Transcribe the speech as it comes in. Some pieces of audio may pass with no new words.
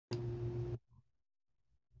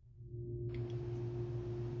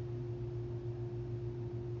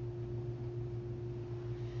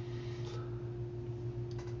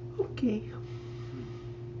Okay.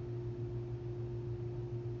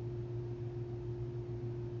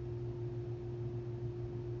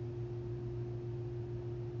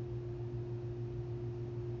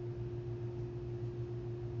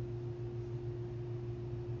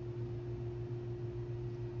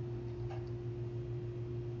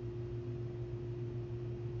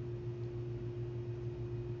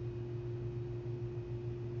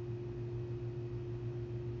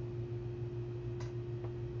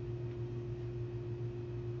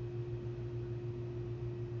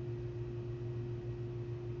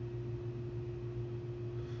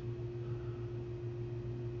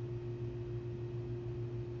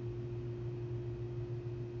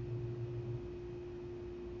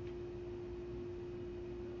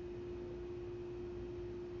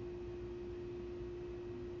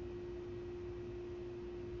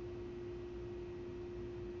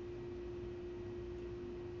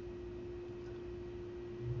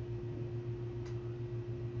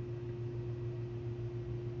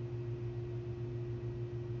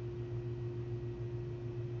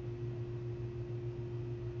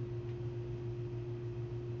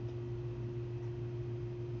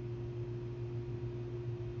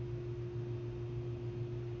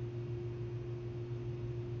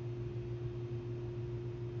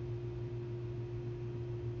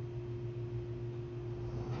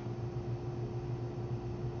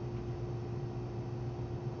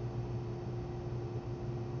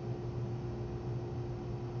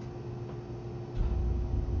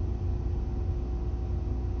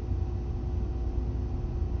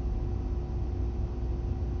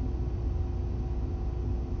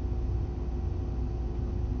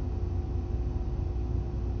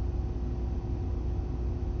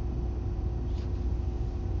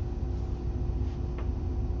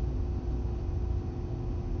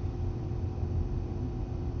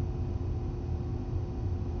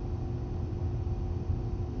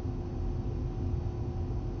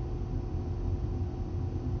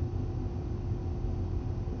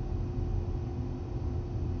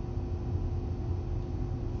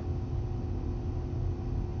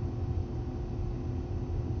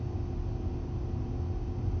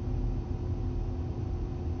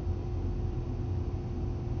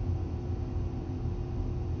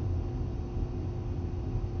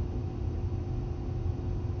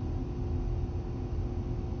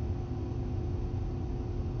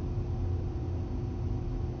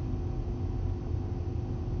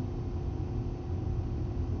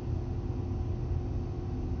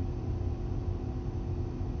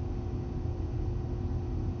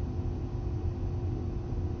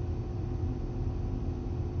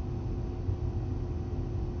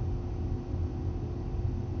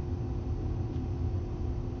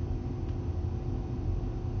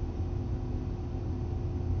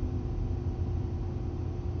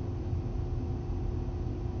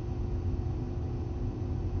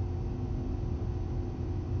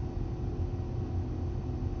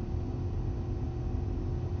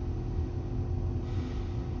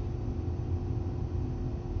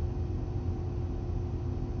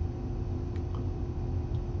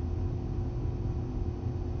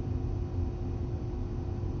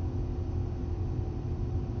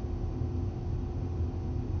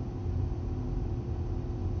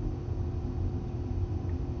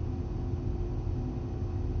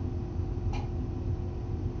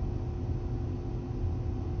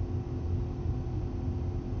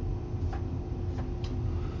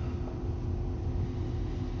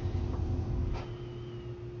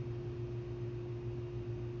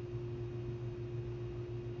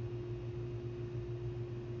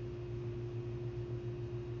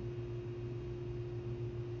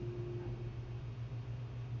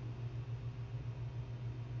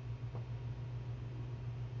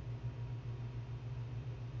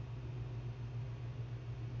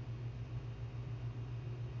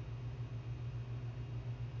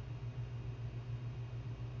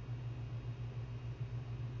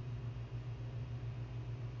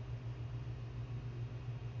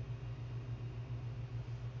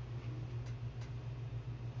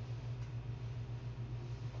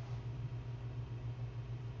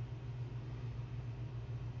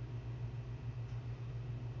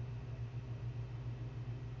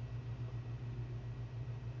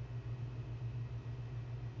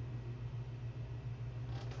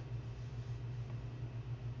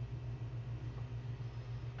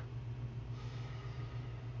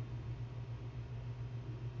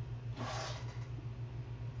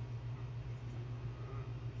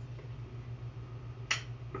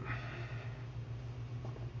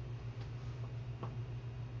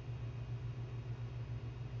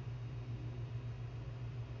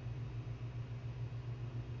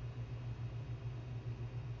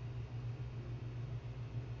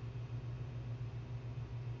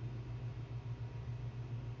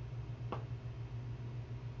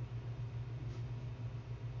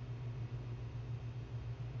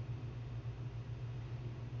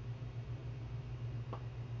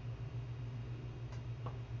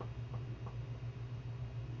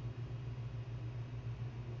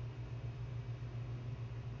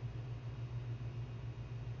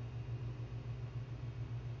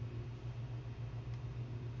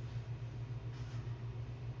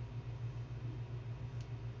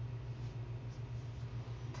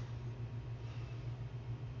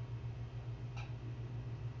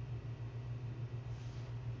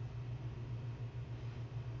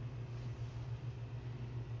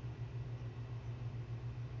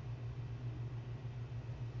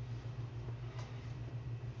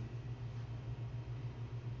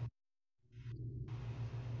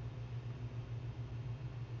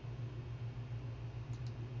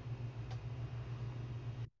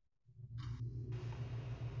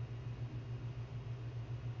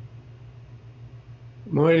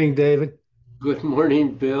 Morning, David. Good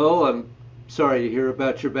morning, Bill. I'm sorry to hear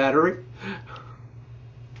about your battery.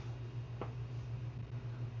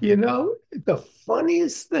 The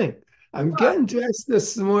funniest thing, I'm What? getting dressed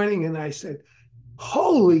this morning and I said,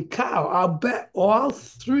 holy cow, I'll bet all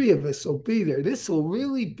three of us will be there. This will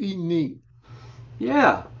really be neat.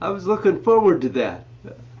 Yeah, I was looking forward to that.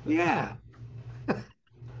 Yeah.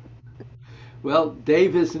 Well,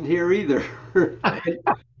 Dave isn't here either.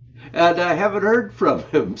 And I haven't heard from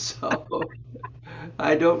him, so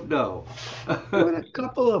I don't know. What a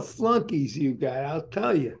couple of flunkies you got, I'll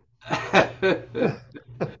tell you.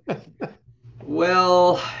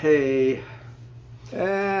 Well, hey,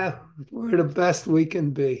 Eh, we're the best we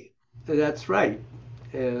can be. that's right.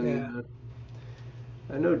 Yeah. And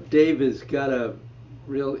I know Dave has got a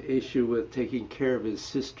real issue with taking care of his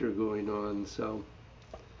sister going on, so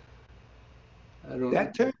I don't.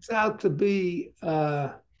 That turns out to be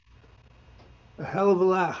a hell of a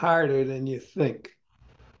lot harder than you think,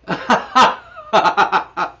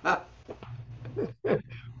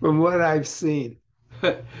 from what I've seen.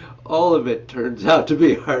 All of it turns out to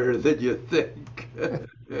be harder than you think.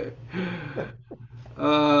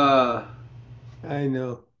 uh, I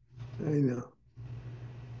know. I know.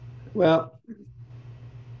 Well,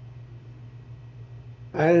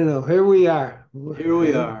 I don't know. Here we are. Here we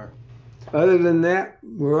And are. other than that,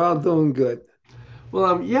 we're all doing good.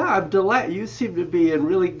 Well, yeah, I'm delighted. You seem to be in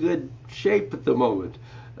really good shape at the moment.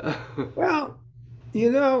 Well,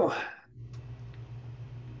 you know,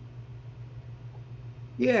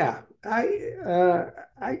 yeah,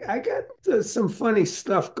 I got some funny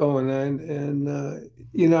stuff going on,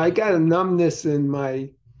 and I got a numbness in my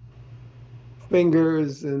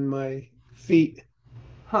fingers and my feet,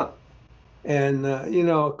 Huh? and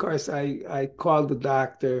of course, I called the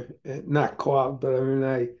doctor, not called, but I mean,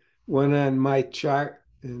 I went on my chart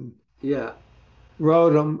and Yeah.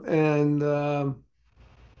 wrote them, and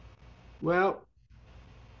well.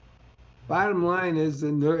 Bottom line is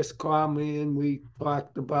the nurse called me and we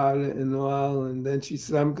talked about it and all. And then she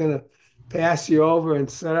said, I'm going to pass you over and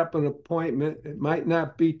set up an appointment. It might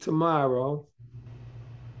not be tomorrow.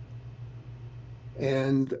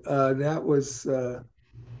 And that was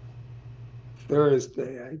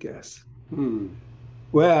Thursday, I guess. Hmm.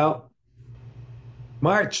 Well,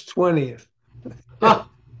 March 20th. Ah.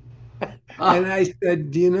 And Ah. I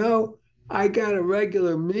said, I got a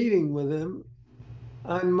regular meeting with him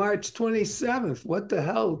on March 27th. What the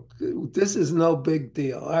hell? This is no big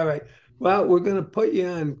deal. All right. Well, we're going to put you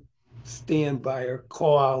on standby or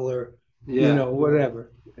call or, Yeah.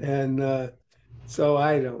 whatever. And so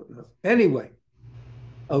I don't know. Anyway,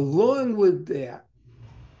 along with that,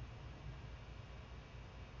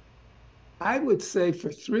 I would say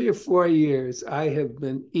for 3 or 4 years, I have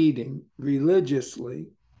been eating religiously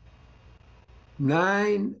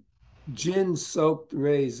 9 gin-soaked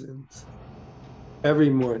raisins every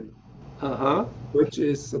morning, Uh huh. which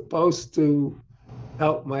is supposed to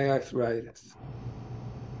help my arthritis.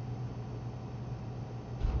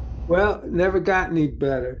 Well, it never got any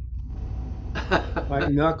better. My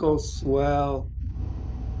knuckles swell,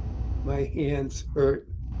 my hands hurt.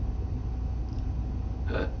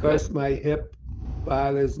 Of course, my hip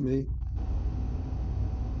bothers me.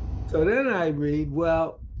 So then I read,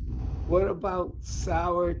 well, what about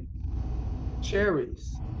sour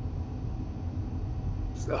cherries?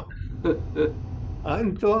 So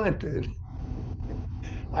undaunted,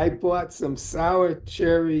 I bought some sour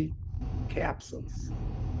cherry capsules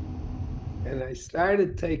and I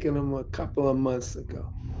started taking them a couple of months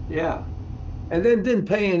ago Yeah. and then didn't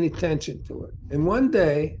pay any attention to it. And one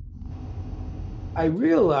day I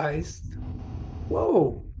realized,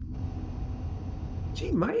 whoa,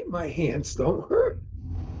 gee, my hands don't hurt,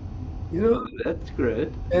 you Oh, know? that's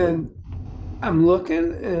good. And I'm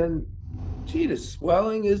looking and gee, the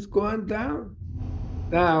swelling has gone down.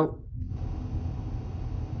 Now,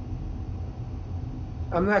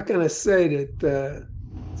 I'm not going to say that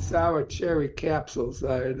sour cherry capsules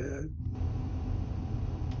are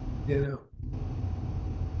you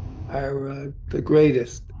know, the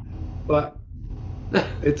greatest, but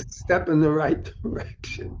it's a step in the right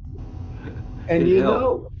direction. And It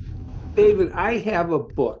helped. David, I have a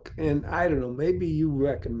book, and I don't know, maybe you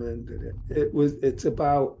recommended it.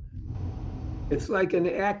 It's like an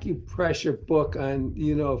acupressure book on,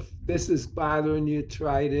 if this is bothering you,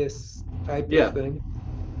 try this type of Yeah. thing.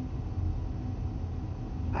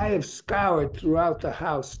 I have scoured throughout the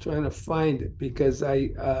house trying to find it because I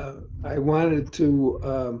wanted to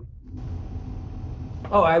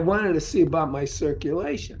I wanted to see about my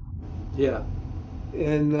circulation. Yeah.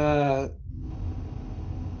 And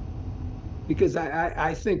because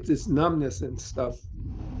I think this numbness and stuff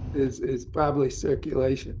is probably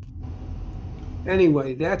circulation.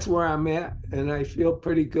 Anyway, that's where I'm at, and I feel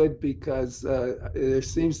pretty good because there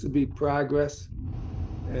seems to be progress,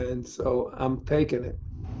 and so I'm taking it.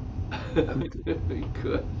 I'm,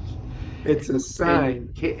 Good. it's a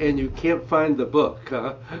sign. And you can't find the book,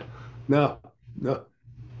 huh? No, no,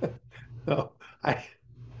 no. I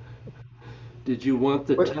Did you want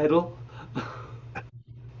the what title?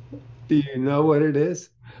 do you know what it is?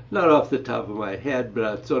 Not off the top of my head,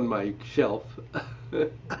 but it's on my shelf.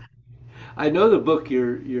 I know the book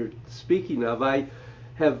you're speaking of. I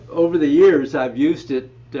have over the years I've used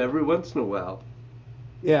it every once in a while.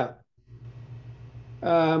 Yeah.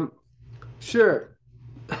 Um, sure.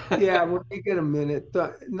 Yeah, when you get a minute,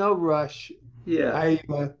 no rush. Yeah. I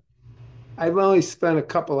I've only spent a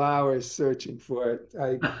couple hours searching for it.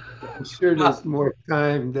 I'm sure there's more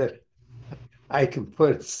time that I can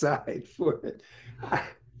put aside for it. I,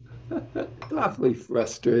 it's awfully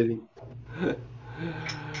frustrating.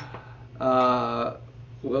 uh,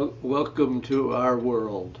 welcome to our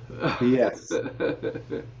world. Yes,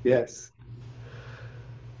 yes.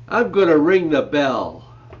 I'm going to ring the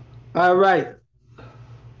bell, All right.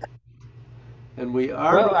 and we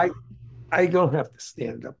are. Well, I don't have to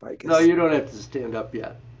stand up, I No, guess. you don't have to stand up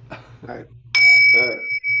yet. All right. All right.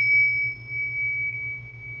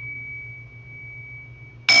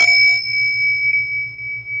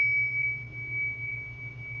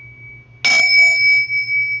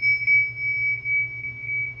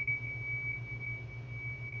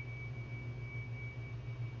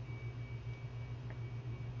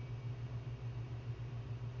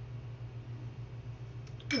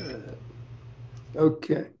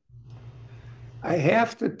 Okay. I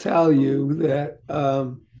have to tell you that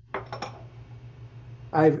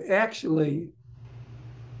I've actually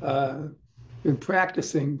uh, been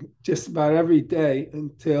practicing just about every day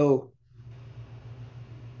until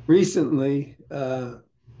recently.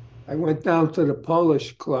 I went down to the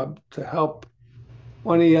Polish club to help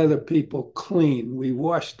 20 other people clean. We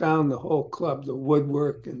washed down the whole club, the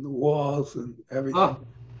woodwork and the walls and Oh, everything.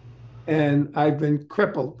 And I've been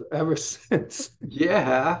crippled ever since,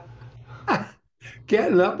 yeah.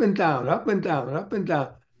 getting up and down, up and down, up and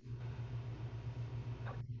down.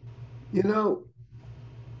 You know,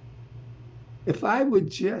 if I would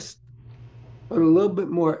just put a little bit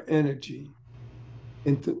more energy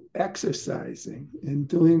into exercising and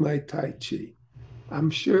doing my Tai Chi,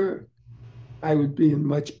 I'm sure I would be in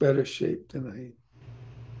much better shape than I am.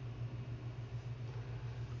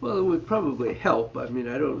 Well, it would probably help. I mean,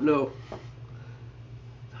 I don't know.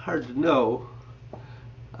 Hard to know.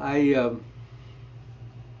 I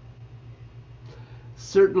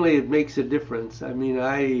certainly it makes a difference. I mean,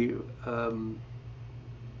 I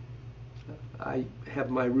have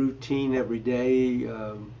my routine every day.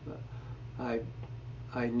 I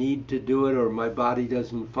I need to do it, or my body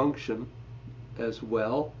doesn't function as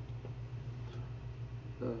well.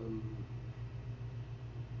 Um,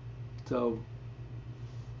 so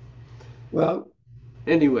Well,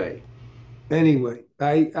 anyway, anyway,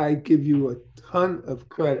 I give you a ton of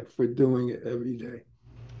credit for doing it every day.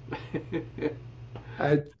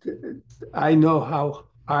 I I know how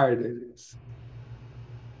hard it is.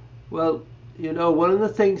 well, one of the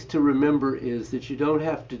things to remember is that you don't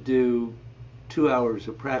have to do 2 hours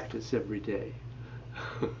of practice every day.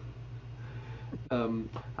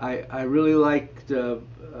 I really liked I've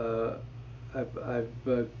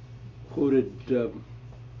quoted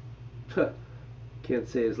can't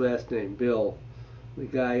say his last name, Bill, the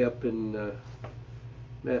guy up in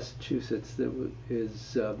Massachusetts that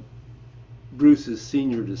is Bruce's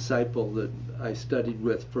senior disciple that I studied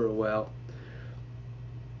with for a while.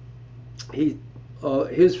 He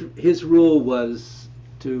his rule was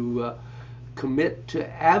to commit to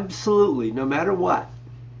absolutely, no matter what,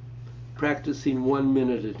 practicing 1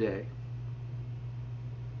 minute a day.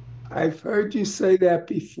 I've heard you say that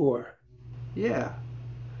before. Yeah,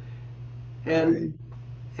 and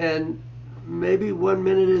I and maybe 1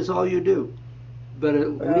 minute is all you do, but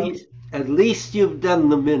well, at least you've done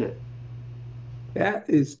the minute. that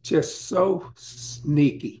is just so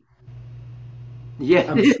sneaky.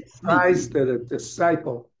 Yeah, I'm it's sneaky. surprised that a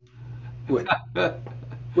disciple would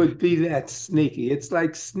would be that sneaky. It's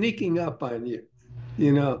like sneaking up on you,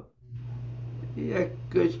 you know. Yeah,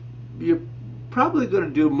 because you're probably going to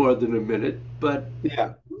do more than a minute,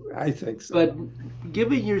 Yeah, I think so. but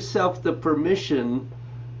giving yourself the permission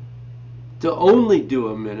to only do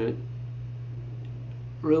a minute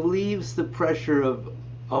relieves the pressure of,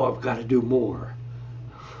 oh, I've got to do more.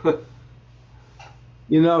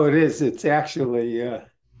 You know, it is. It's actually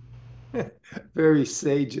very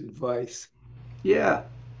sage advice. Yeah.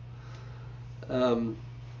 Um,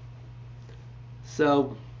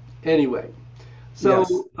 So, anyway, Yes.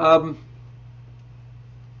 so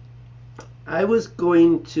I was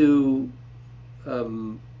going to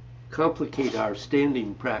um, complicate our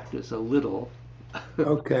standing practice a little.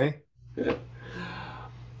 Okay.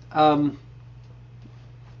 um,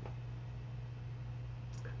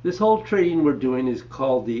 this whole training we're doing is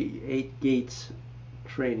called the Eight Gates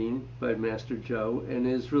training by Master Joe and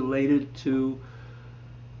is related to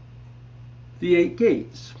the eight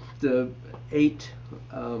gates, the eight,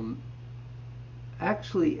 um,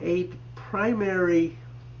 actually eight primary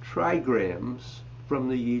trigrams from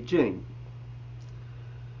the I Ching,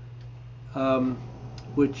 um,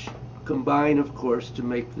 which combine, of course, to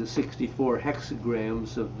make the 64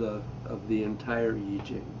 hexagrams of the entire I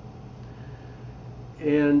Ching.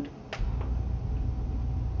 And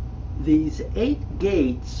these eight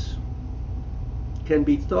gates can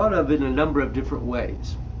be thought of in a number of different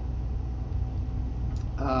ways.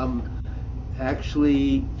 Um,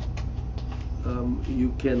 actually,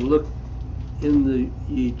 you can look in the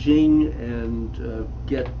I Ching and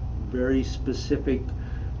get very specific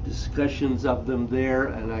discussions of them there,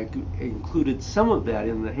 and I included some of that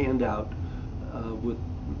in the handout with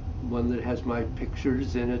one that has my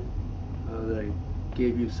pictures in it that I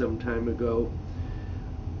gave you some time ago.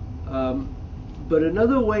 Um, but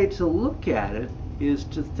another way to look at it is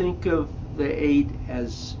to think of the eight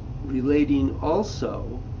as relating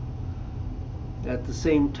also at the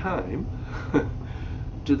same time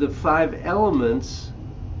to the five elements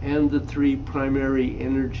and the three primary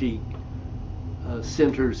energy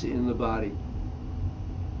centers in the body.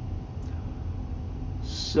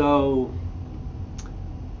 So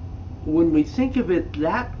when we think of it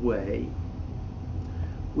that way,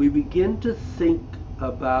 we begin to think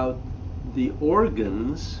about the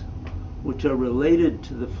organs which are related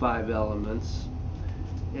to the five elements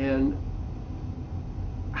and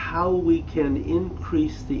how we can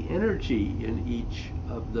increase the energy in each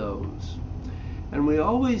of those. And we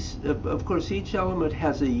always, of course, each element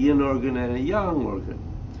has a yin organ and a yang organ,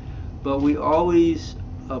 but we always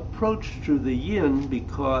approach through the yin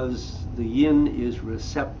because the yin is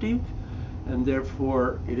receptive, and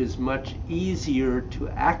therefore it is much easier to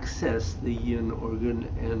access the yin organ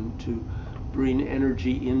and to bring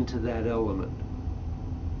energy into that element.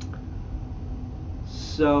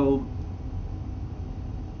 So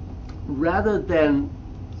rather than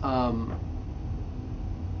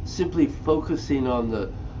simply focusing on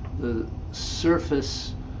the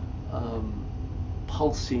surface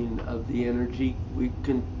pulsing of the energy, we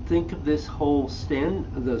can think of this whole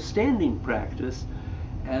the standing practice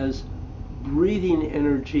as breathing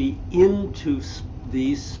energy into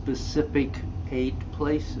these specific eight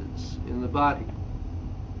places in the body.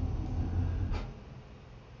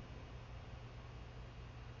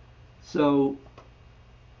 So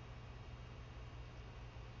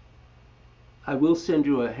I will send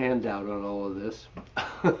you a handout on all of this.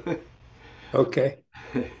 Okay.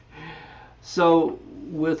 So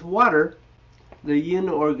with water, the yin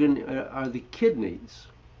organ are the kidneys.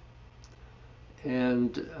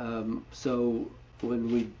 And so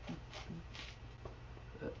when we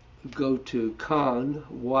go to Kan,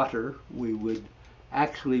 water, we would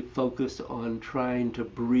actually focus on trying to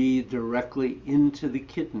breathe directly into the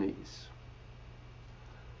kidneys.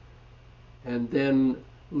 And then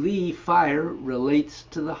Li, fire, relates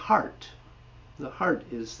to the heart. The heart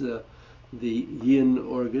is the yin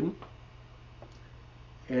organ.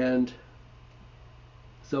 And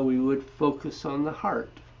so we would focus on the heart.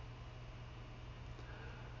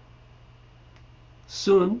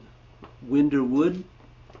 Sun, wind or wood,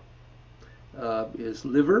 is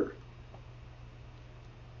liver.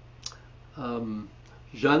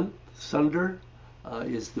 Zhen, thunder,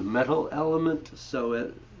 is the metal element,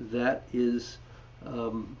 so that is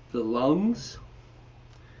the lungs.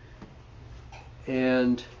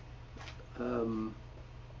 And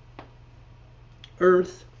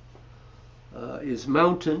earth is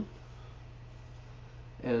mountain,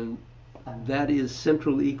 and that is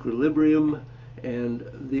central equilibrium, and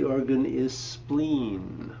the organ is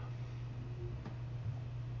spleen.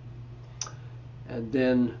 And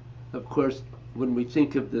then, of course, when we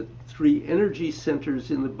think of the three energy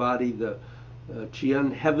centers in the body, the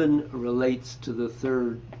Qian, heaven, relates to the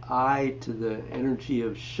third eye, to the energy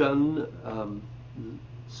of Shun,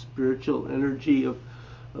 spiritual energy of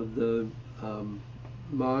the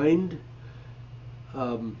mind.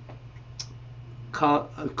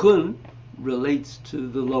 Kun relates to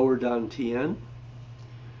the lower Dantian,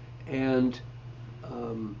 and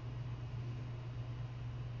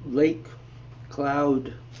lake,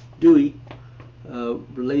 cloud, dewy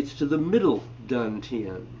relates to the middle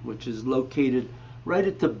Dantian, which is located right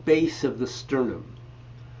at the base of the sternum,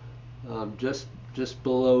 just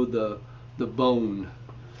below the bone.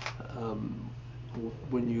 Um,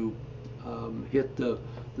 when you hit the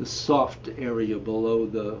soft area below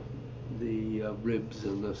the ribs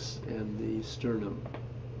and the sternum.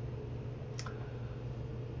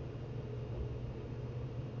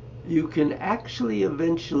 You can actually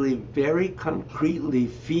eventually very concretely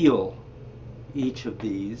feel each of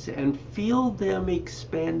these and feel them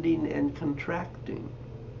expanding and contracting.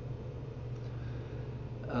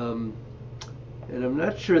 Um, and I'm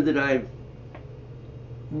not sure that I've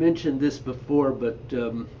mentioned this before, but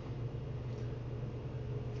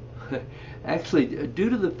actually, due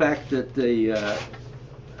to the fact that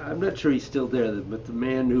I'm not sure he's still there, but the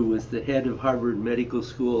man who was the head of Harvard Medical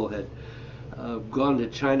School had gone to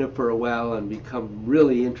China for a while and become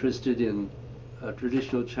really interested in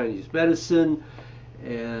traditional Chinese medicine,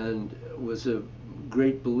 and was a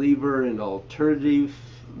great believer in alternative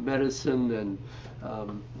medicine, and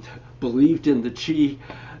believed in the qi.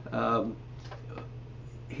 Um,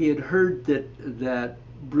 he had heard that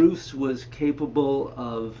Bruce was capable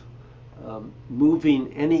of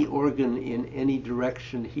moving any organ in any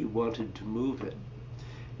direction he wanted to move it,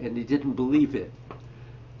 and he didn't believe it.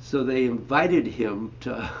 So they invited him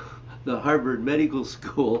to the Harvard Medical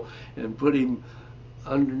School and put him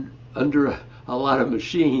under a lot of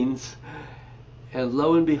machines, and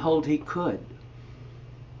lo and behold, he could.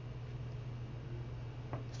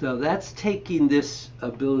 So that's taking this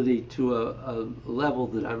ability to a level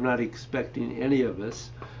that I'm not expecting any of us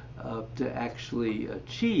to actually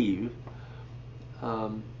achieve.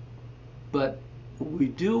 But we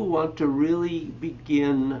do want to really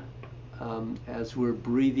begin, as we're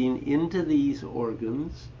breathing into these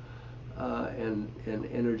organs and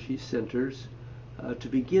energy centers, to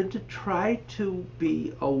begin to try to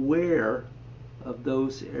be aware of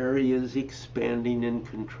those areas expanding and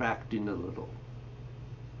contracting a little.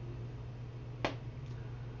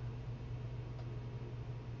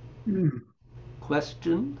 Hmm.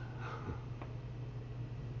 Question?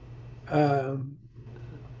 Um,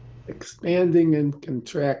 Expanding and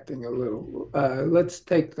contracting a little. Let's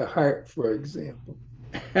take the heart, for example.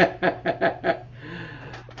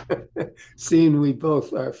 Seeing we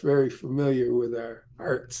both are very familiar with our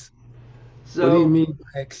hearts. What do you So, mean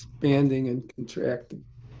by expanding and contracting?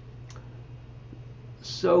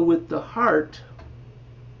 with the heart,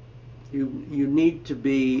 you need to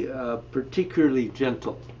be particularly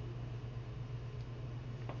gentle.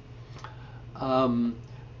 Um,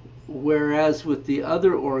 Whereas with the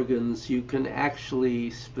other organs, you can actually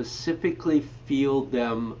specifically feel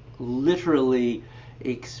them literally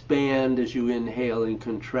expand as you inhale and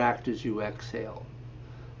contract as you exhale.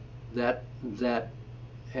 That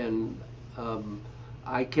and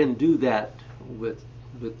I can do that with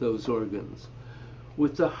those organs.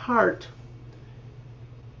 With the heart,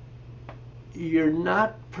 you're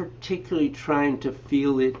not particularly trying to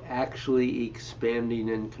feel it actually expanding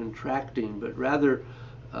and contracting, but rather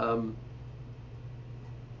um,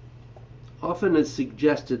 often it's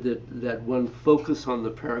suggested that one focus on the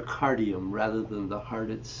pericardium rather than the heart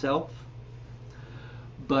itself.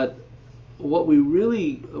 But what we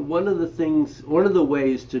really, one of the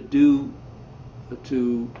ways to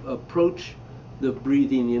approach the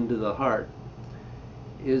breathing into the heart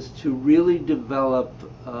is to really develop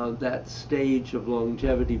that stage of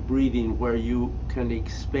longevity breathing where you can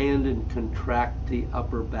expand and contract the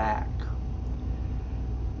upper back.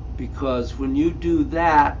 Because when you do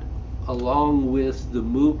that, along with the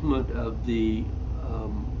movement of the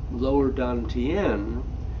lower dantian,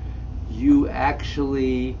 you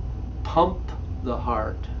actually pump the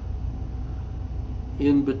heart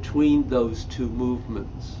in between those two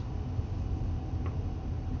movements.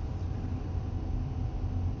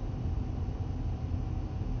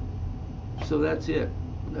 So that's it.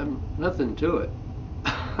 Nothing to it.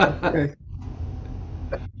 Okay.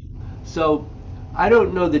 So I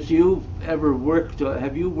don't know that you've ever worked on,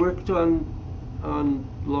 have you worked on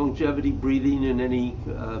longevity breathing in any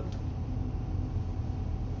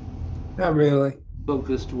Not really.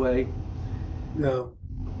 focused way? No.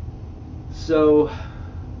 So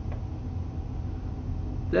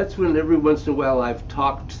that's when every once in a while I've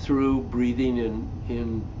talked through breathing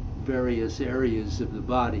in various areas of the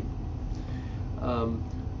body. Um,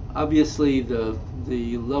 Obviously, the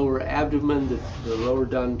lower abdomen, the lower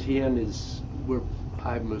dantian is where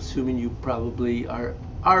I'm assuming you probably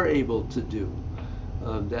are able to do.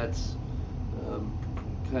 That's um,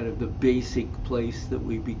 kind of the basic place that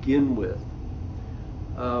we begin with.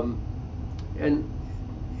 Um, and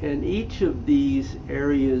and each of these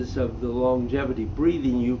areas of the longevity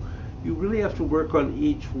breathing, you really have to work on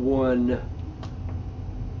each one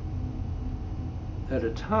at a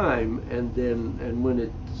time, and when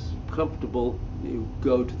it's comfortable, you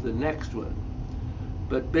go to the next one.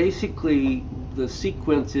 But basically, the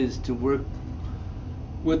sequence is to work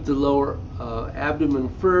with the lower abdomen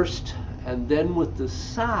first, and then with the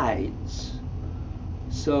sides.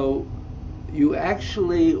 So you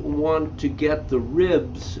actually want to get the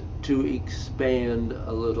ribs to expand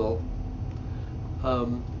a little,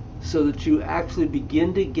 um, so that you actually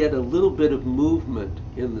begin to get a little bit of movement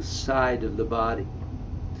in the side of the body.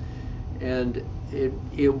 And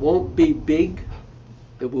it won't be big,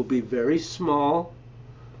 it will be very small.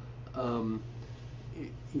 Um,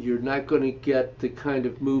 you're not going to get the kind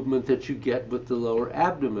of movement that you get with the lower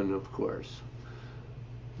abdomen, of course.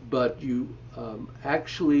 But you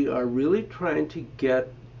actually are really trying to get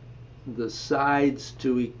the sides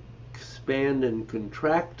to expand and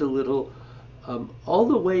contract a little, all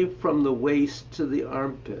the way from the waist to the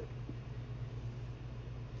armpit.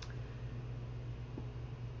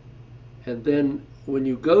 And then when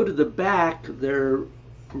you go to the back, there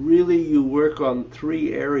really you work on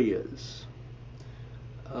three areas.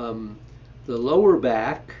 Um, the lower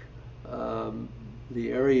back, um,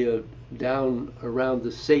 the area down around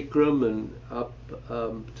the sacrum and up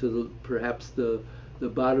to perhaps the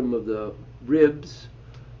bottom of the ribs,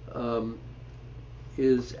 um,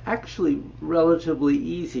 is actually relatively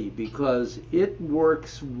easy because it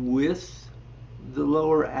works with the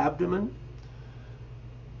lower abdomen.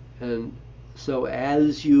 And so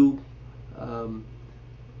as you um,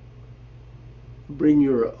 bring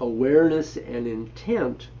your awareness and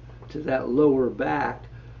intent to that lower back,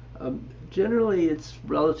 generally it's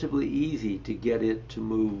relatively easy to get it to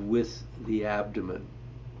move with the abdomen.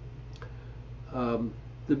 Um,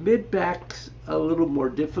 the mid back's a little more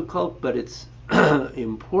difficult, but it's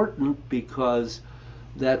important because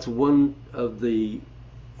that's one of the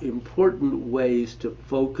important ways to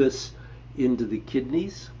focus into the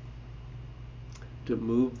kidneys, to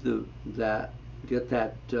move get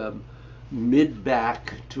that mid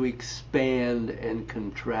back to expand and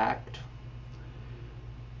contract.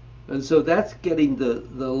 And so that's getting the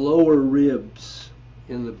lower ribs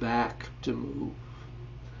in the back to move.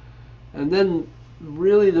 And then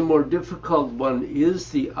really the more difficult one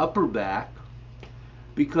is the upper back,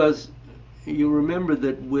 because you remember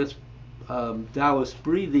that with Taoist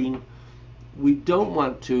breathing, we don't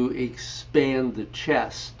want to expand the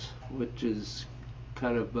chest, which is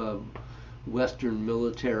kind of Western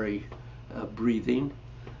military breathing.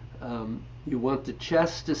 You want the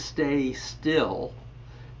chest to stay still,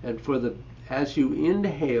 and as you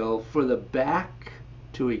inhale, for the back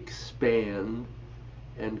to expand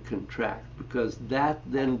and contract, because that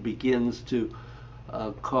then begins to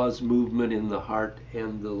cause movement in the heart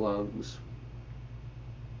and the lungs.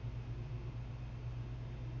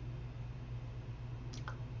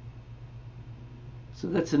 So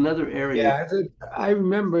that's another area. Yeah, I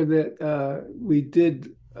remember that we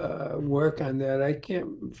did work on that. I can't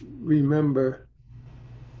remember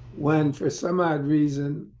when, for some odd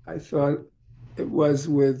reason, I thought it was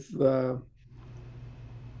with the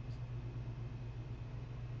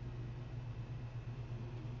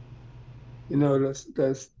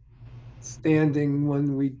standing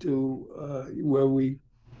when we do where we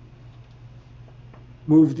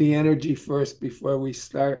move the energy first before we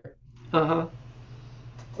start. Uh-huh.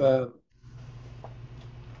 Uh,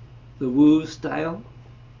 The Wu style.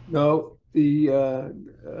 no, the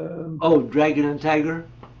Oh, Dragon and Tiger.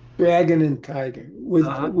 dragon and tiger.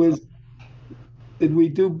 Uh-huh. Did we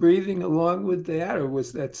do breathing along with that, or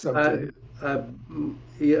was that I, something? I,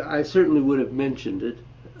 yeah, I certainly would have mentioned it.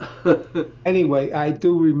 Anyway, I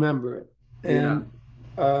do remember it, Yeah.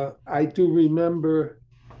 and I do remember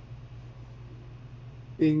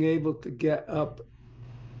being able to get up.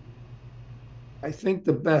 I think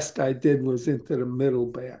the best I did was into the middle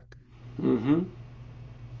back. Mm-hmm.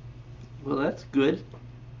 Well, that's good.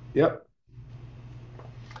 Yep.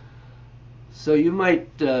 So you might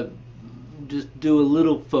just do a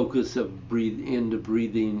little focus of breathing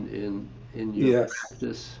in your Yes.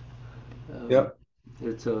 practice. Um, Yep.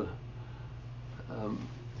 it's a um,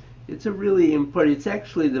 it's a really important. It's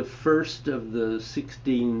actually the first of the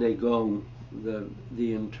 16 Negong,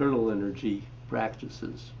 the internal energy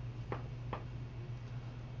practices.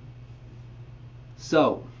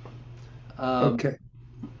 So um, Okay.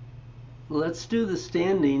 let's do the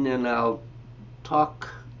standing, and I'll talk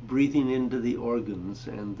breathing into the organs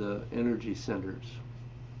and the energy centers.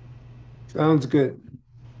 Sounds good.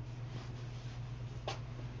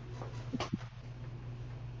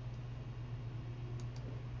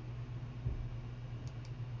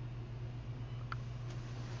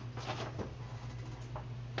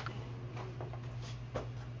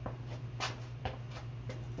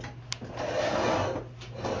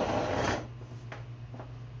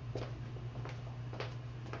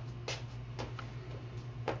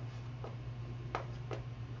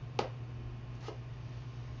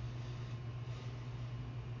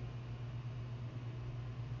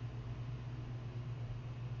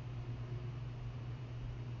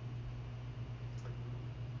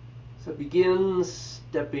 So begin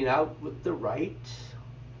stepping out with the right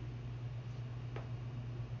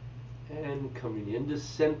and coming into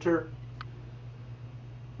center.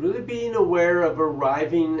 Really being aware of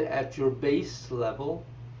arriving at your base level.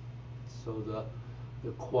 So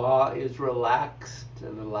the qua is relaxed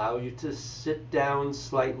and allow you to sit down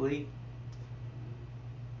slightly.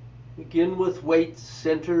 Begin with weight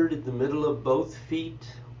centered in the middle of both feet.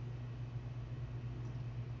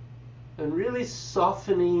 And really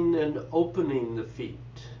softening and opening the feet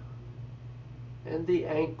and the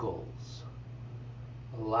ankles,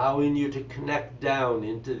 allowing you to connect down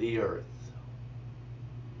into the earth.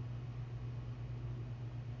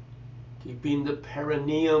 Keeping the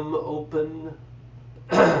perineum open,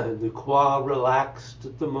 the qua relaxed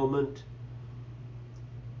at the moment,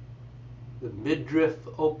 the midriff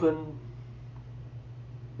open,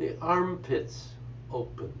 the armpits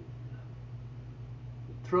open,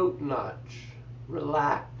 the throat notch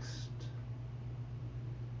relaxed,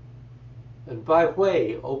 and by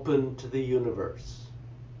way open to the universe.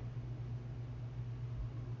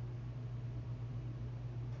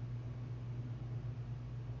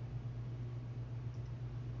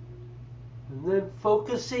 And then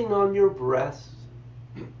focusing on your breath.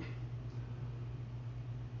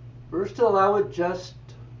 First, allow it just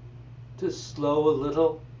to slow a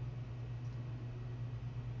little,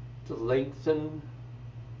 to lengthen.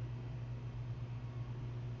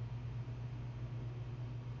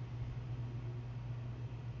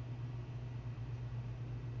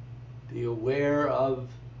 Be aware of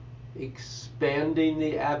expanding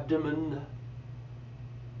the abdomen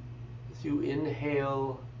as you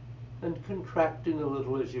inhale and contracting a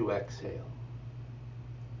little as you exhale.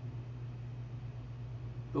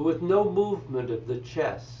 But with no movement of the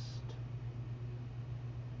chest.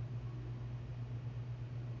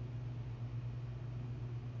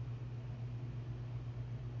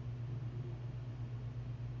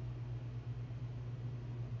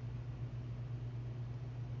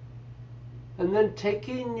 And then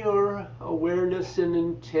taking your awareness and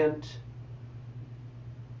intent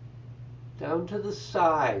down to the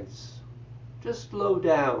sides, just low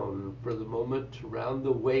down for the moment, around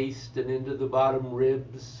the waist and into the bottom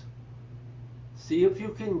ribs. See if you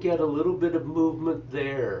can get a little bit of movement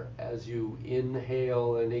there as you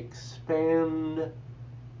inhale and expand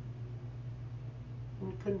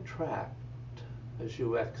and contract as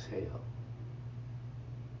you exhale.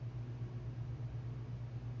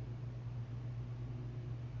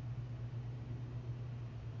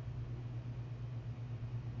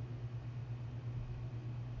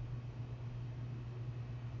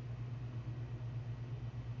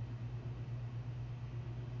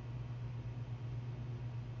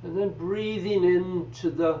 And then breathing into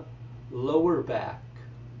the lower back.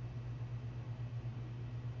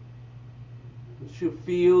 As you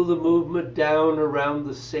feel the movement down around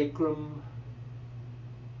the sacrum.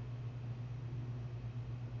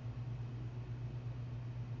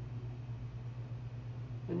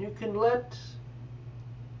 And you can let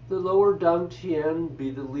the lower dantian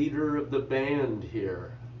be the leader of the band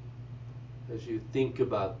here as you think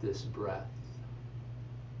about this breath.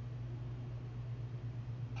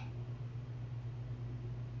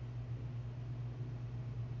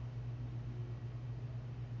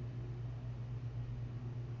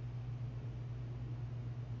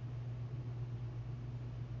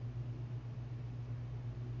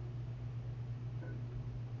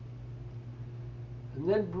 And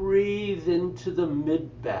then breathe into the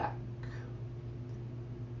mid-back,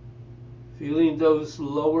 feeling those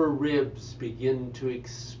lower ribs begin to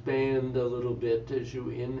expand a little bit as you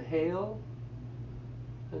inhale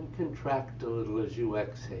and contract a little as you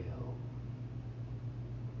exhale.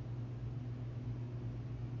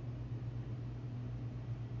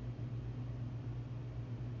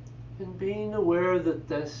 And being aware that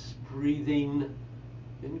this breathing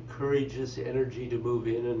encourages energy to move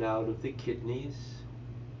in and out of the kidneys.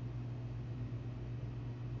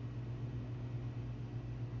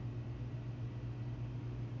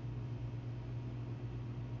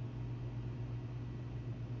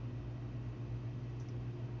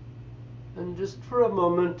 And just for a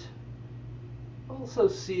moment, also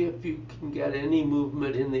see if you can get any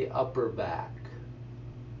movement in the upper back.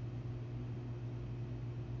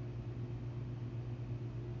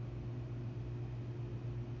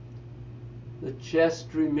 The chest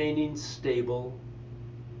remaining stable.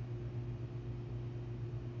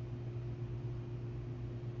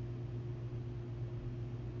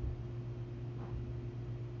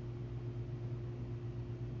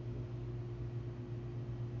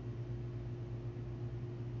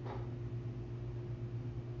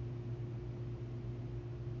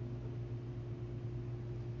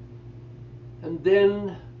 And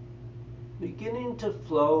then beginning to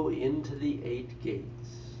flow into the 8 gates.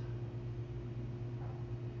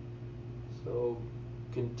 So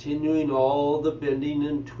continuing all the bending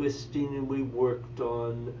and twisting we worked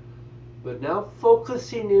on, but now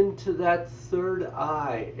focusing into that third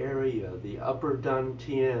eye area, the upper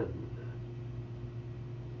dantian.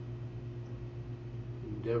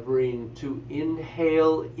 Endeavoring to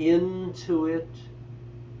inhale into it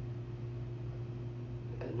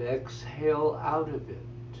and exhale out of it.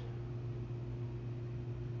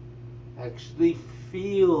 Actually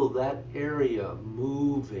feel that area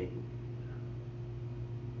moving.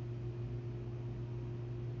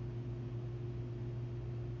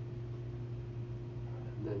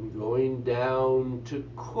 And then going down to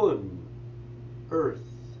Kun, earth,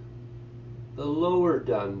 the lower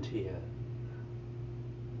dantian.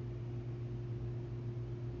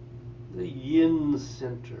 The yin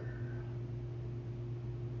center.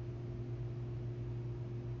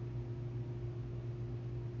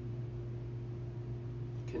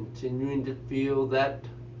 Continuing to feel that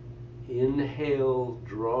inhale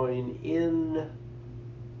drawing in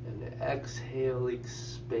and exhale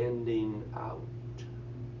expanding out.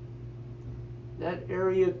 That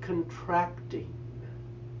area contracting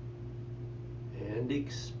and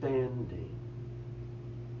expanding.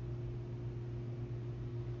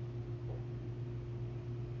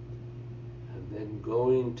 Then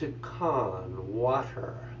going to Kan,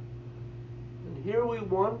 water. And here we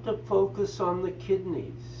want to focus on the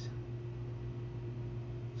kidneys.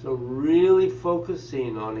 So really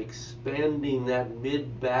focusing on expanding that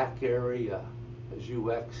mid-back area as you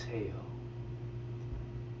exhale.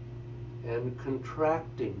 And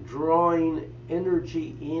contracting, drawing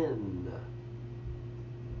energy in.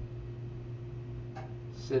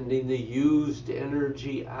 Sending the used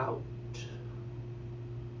energy out.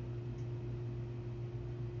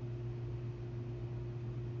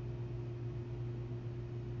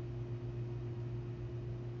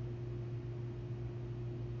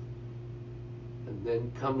 And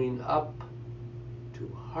then coming up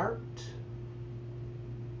to heart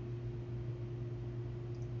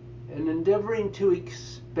and endeavoring to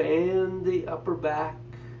expand the upper back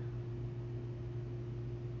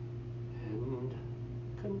and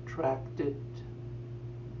contract it.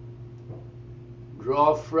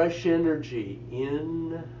 Draw fresh energy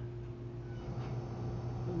in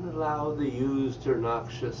and allow the used or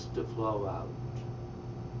noxious to flow out.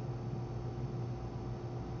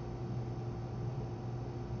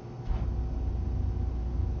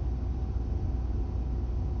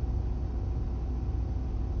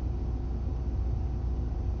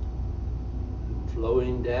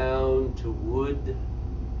 Flowing down to wood,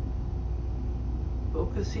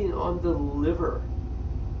 focusing on the liver.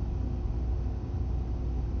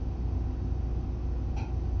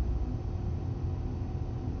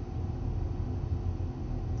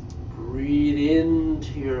 Breathe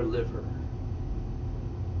into your liver.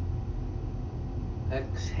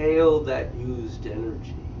 Exhale that used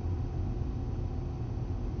energy.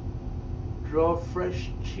 Draw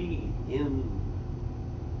fresh chi in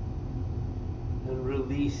and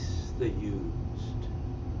release the used.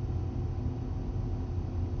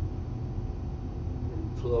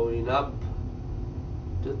 And flowing up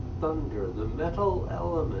to thunder, the metal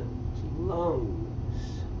element,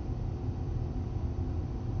 lungs.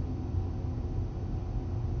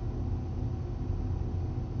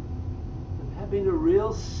 And having a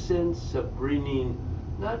real sense of bringing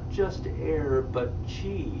not just air but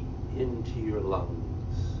chi into your lungs.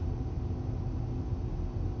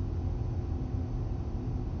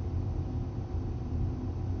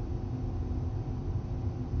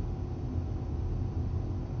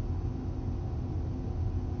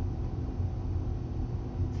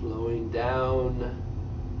 Flowing down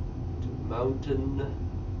to mountain,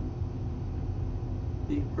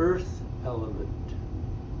 the earth element,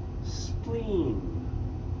 spleen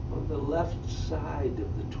on the left side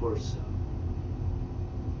of the torso.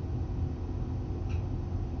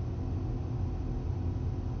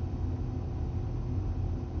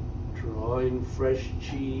 Drawing fresh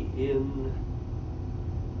chi in,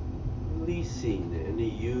 releasing any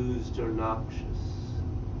used or noxious.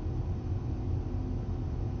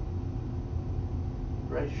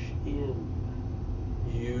 Fresh in,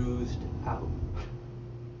 used out.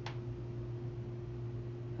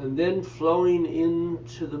 And then flowing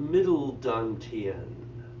into the middle dantian,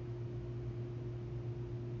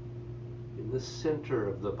 in the center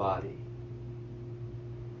of the body.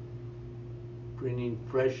 Bringing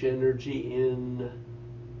fresh energy in,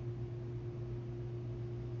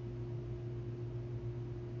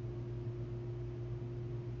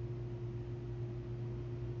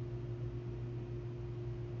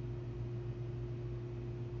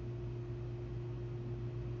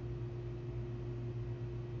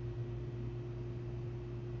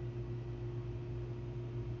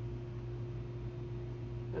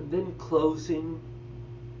 then closing.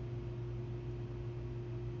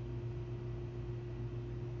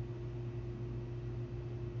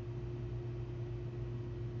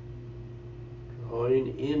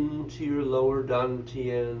 Drawing into your lower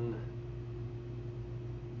dantian.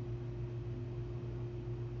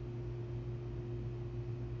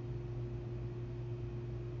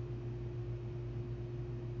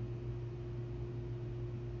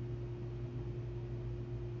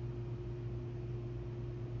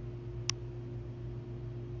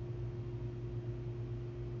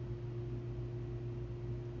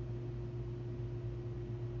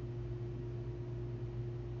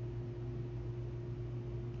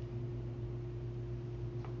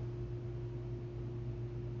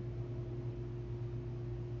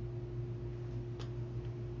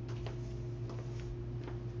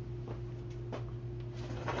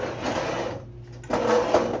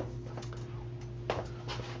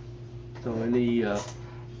 So any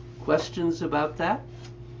questions about that?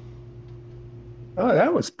 Oh,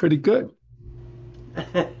 that was pretty good.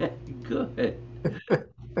 Good.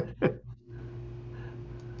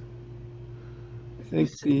 I You,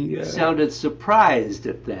 think the you sounded surprised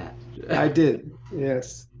at that. I did.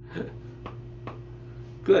 Yes.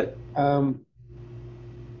 Good. Um,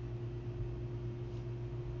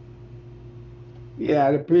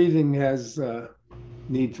 yeah, the breathing has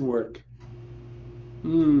needs work.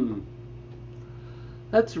 Hmm.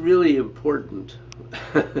 That's really important.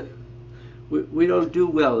 We don't do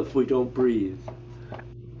well if we don't breathe.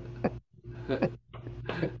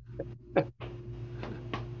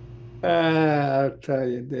 I'll tell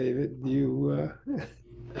you, David, you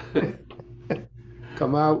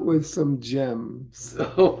come out with some gems.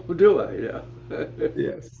 Oh, do I? Yeah.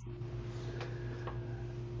 Yes.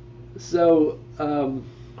 So,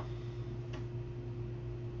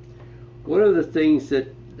 one of the things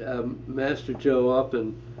that Master Joe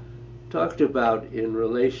often talked about in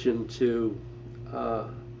relation to uh,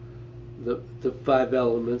 the five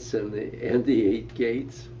elements and the eight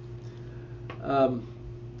gates um,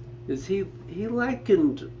 is he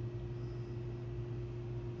likened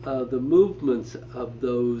the movements of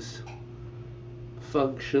those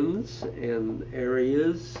functions and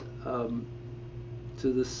areas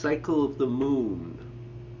to the cycle of the moon.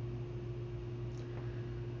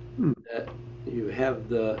 Hmm. You have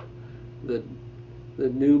the the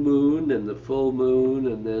new moon and the full moon,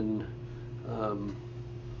 and then um,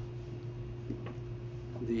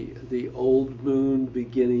 the old moon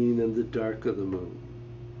beginning and the dark of the moon.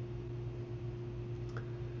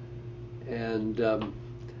 And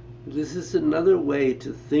this is another way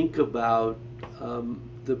to think about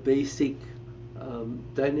the basic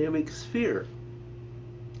dynamic sphere.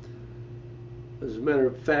 As a matter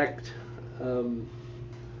of fact, um,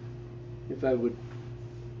 if I would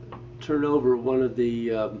turn over one of the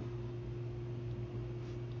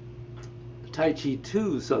Tai Chi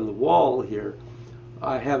 2s on the wall here,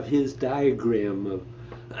 I have his diagram of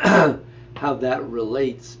how that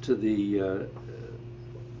relates to the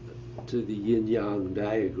yin yang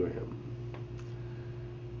diagram.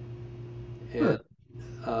 And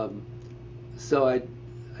Huh. um, so I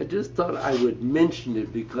just thought I would mention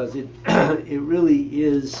it because it it really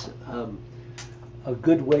is a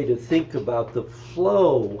good way to think about the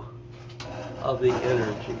flow of the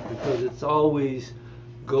energy because it's always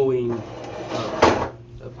going,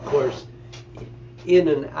 of course, in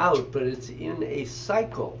and out, but it's in a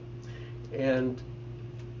cycle. And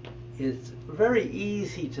it's very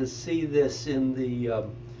easy to see this in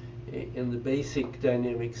the basic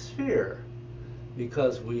dynamic sphere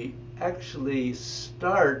because we actually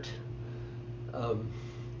start um,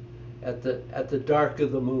 at the dark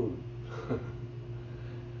of the moon,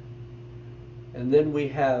 and then we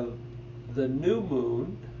have the new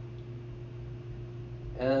moon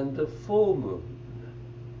and the full moon,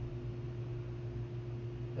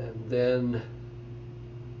 and then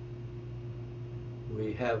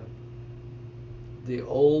we have the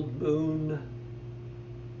old moon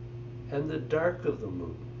and the dark of the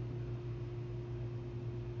moon.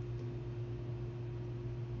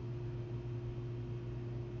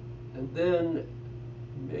 And then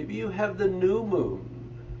maybe you have the new moon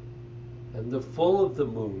and the full of the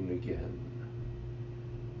moon again.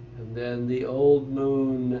 And then the old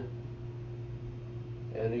moon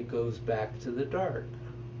and it goes back to the dark.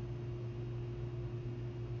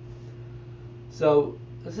 So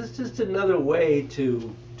this is just another way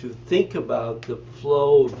to think about the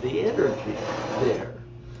flow of the energy there,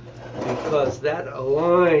 because that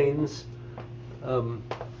aligns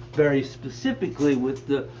very specifically with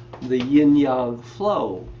the yin yang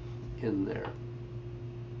flow in there.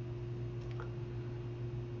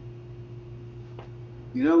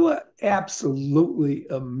 You know what absolutely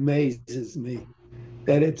amazes me?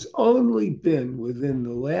 That it's only been within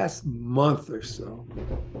the last month or so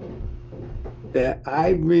that I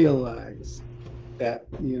realized that,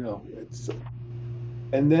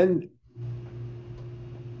 and then,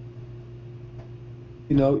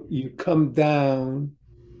 you come down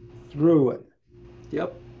through it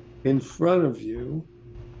Yep. in front of you.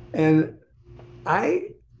 And I,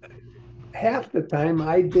 half the time,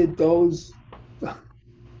 I did those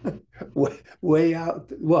way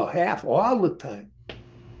out, well, half, all the time.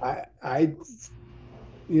 I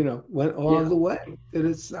went all Yeah. the way to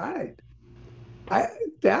the side. I,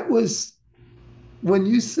 that was when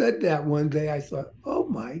you said that one day, I thought, oh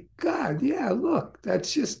my God, yeah, look,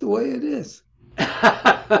 that's just the way it is.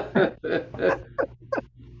 I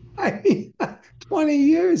mean, 20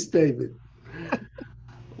 years, David.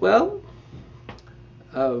 Well,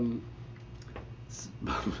 um,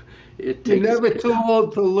 it You're takes never too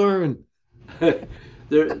old to learn.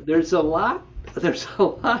 there's a lot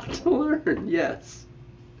to learn. Yes.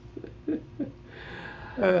 You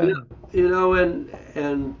know, Uh,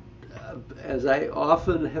 and as I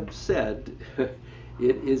often have said,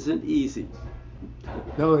 it isn't easy.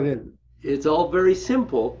 no, it isn't. It's all very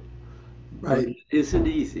simple, but Right. it isn't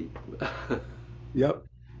easy. Yep.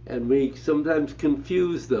 And we sometimes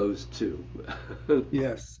confuse those two.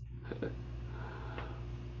 Yes.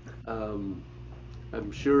 um,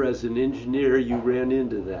 I'm sure as an engineer you ran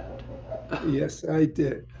into that. Yes, I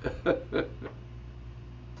did.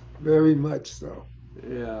 Very much so.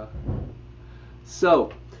 Yeah.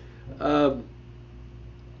 So, um,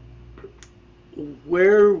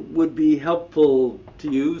 where would be helpful to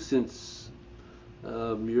you since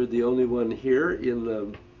you're the only one here in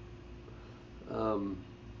the um,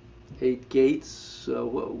 eight gates?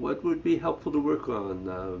 What would be helpful to work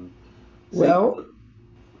on? Say, Well,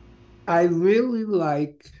 I really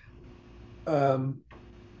like, um,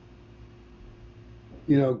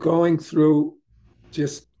 going through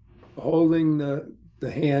just holding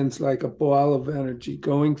the hands like a ball of energy,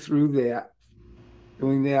 going through that,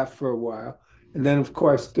 doing that for a while. And then, of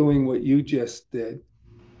course, doing what you just did.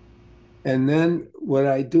 And then what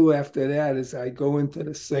I do after that is I go into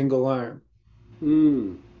the single arm.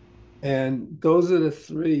 hmm, And those are the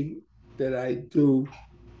three that I do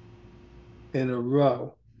in a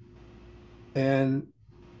row. And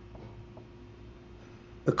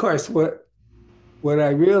of course, what I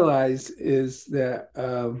realize is that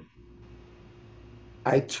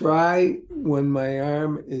I try when my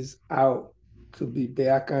arm is out to be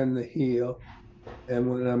back on the heel, and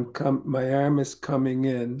when my arm is coming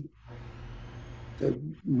in to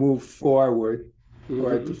move forward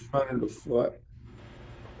toward mm-hmm. the front of the foot,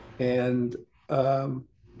 and um,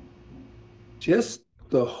 just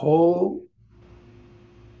the whole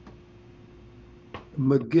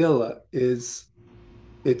Megillah is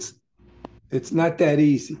it's it's not that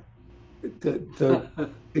easy to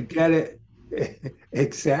get it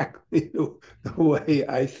exactly the way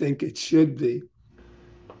I think it should be.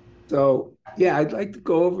 So yeah, I'd like to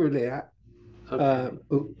go over that. Okay.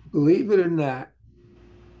 Believe it or not,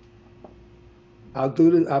 I'll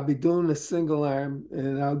be doing a single arm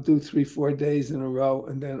and I'll do 3, 4 days in a row.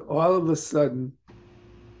 And then all of a sudden,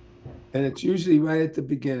 and it's usually right at the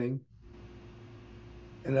beginning,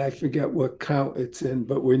 and I forget what count it's in,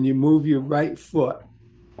 but when you move your right foot,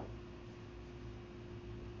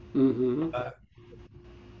 Mm-hmm. uh,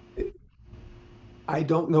 I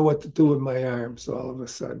don't know what to do with my arms all of a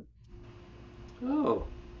sudden. Oh,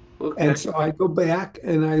 okay. And so I go back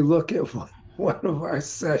and I look at one of our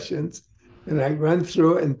sessions and I run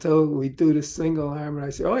through it until we do the single arm. And I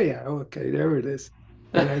say, oh, yeah, okay, there it is.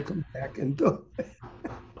 And I come back and do it.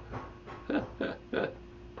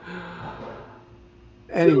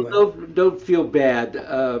 Anyway, Don't feel bad.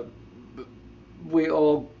 We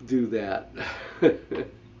all do that.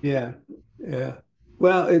 yeah, yeah.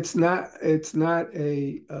 Well, it's not as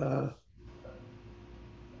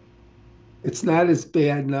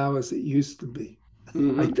bad now as it used to be.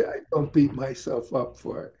 Hmm. I don't beat myself up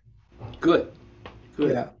for it. Good,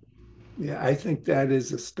 good. Yeah, yeah. I think that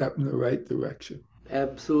is a step in the right direction.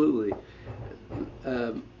 Absolutely.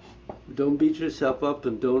 Um, don't beat yourself up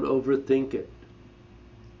and don't overthink it.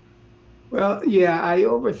 Well, yeah, I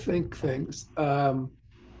overthink things. I've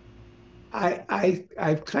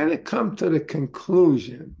kind of come to the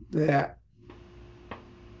conclusion that,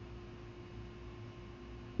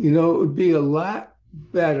 it would be a lot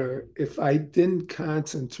better if I didn't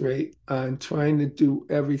concentrate on trying to do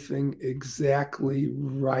everything exactly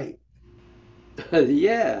right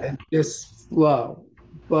Yeah. and just flow.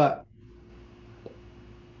 But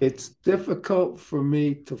it's difficult for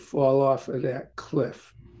me to fall off of that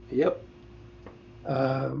cliff. Yep,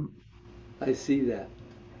 Um, I see that.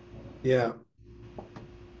 yeah.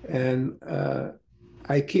 And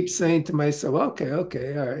I keep saying to myself, okay,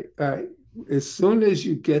 okay, all right, all right. As soon as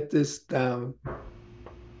you get this down,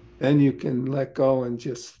 then you can let go and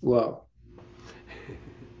just flow.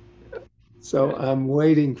 So I'm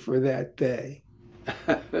waiting for that day.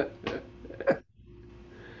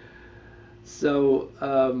 So,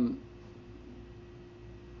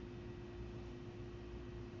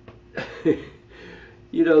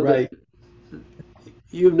 you know that Right,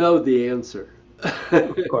 you know the answer.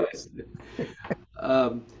 of course.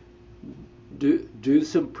 um, do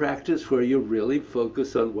some practice where you really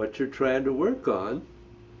focus on what you're trying to work on,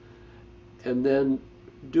 and then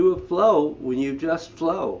do a flow when you just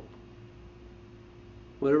flow.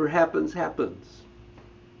 Whatever happens, happens.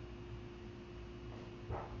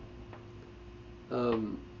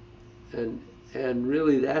 Um, and and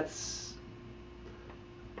really, that's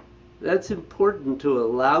important to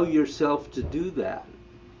allow yourself to do that.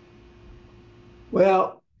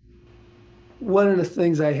 Well, one of the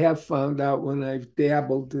things I have found out when I've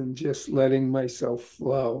dabbled in just letting myself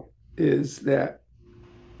flow is that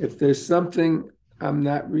if there's something I'm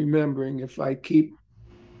not remembering, if I keep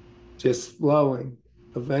just flowing,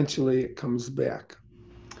 eventually it comes back.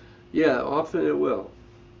 Yeah, often it will.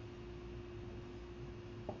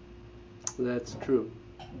 That's true.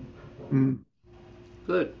 Mm,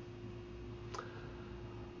 Good.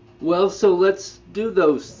 Well, so let's do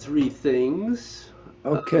those three things.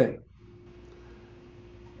 okay.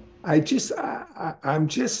 I'm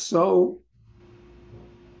just so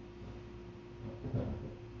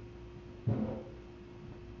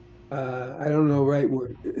I don't know right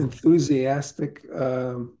word, enthusiastic.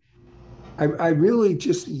 I really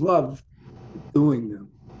just love doing them.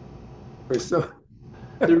 Or so,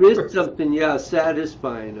 There is or- something, yeah,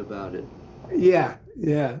 satisfying about it. yeah,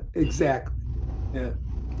 yeah, exactly. Yeah,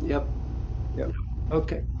 Yep. yeah.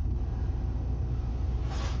 Okay.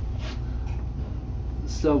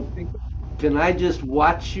 So, I think- can I just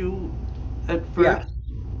watch you at Yeah, first?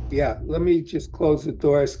 yeah. Let me just close the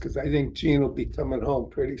doors because I think Gene will be coming home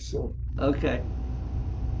pretty soon. Okay.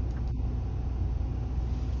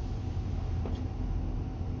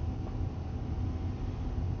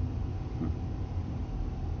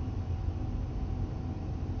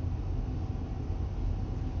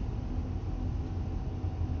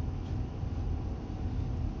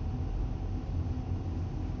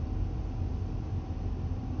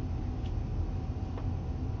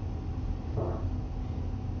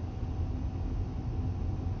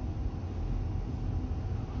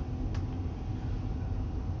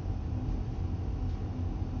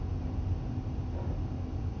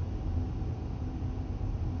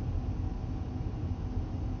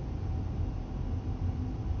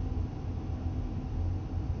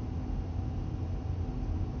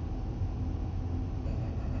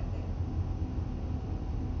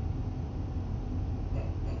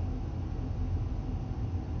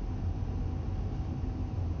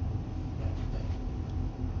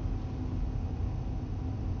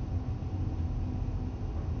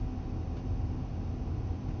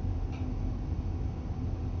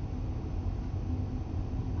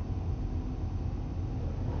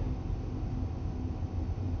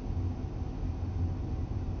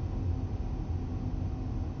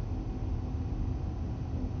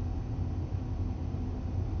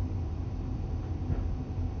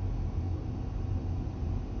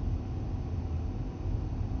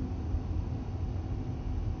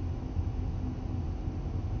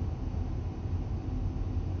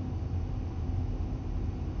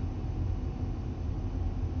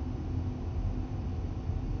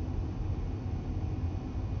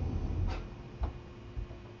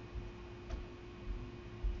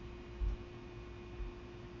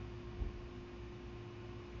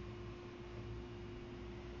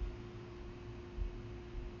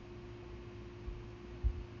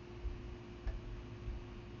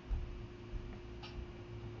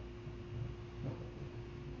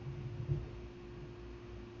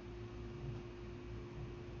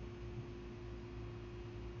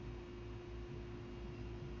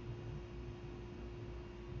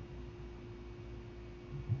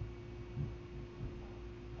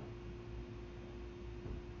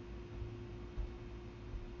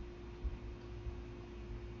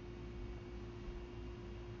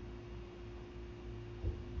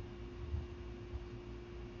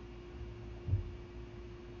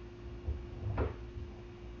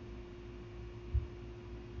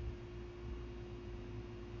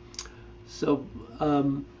 So,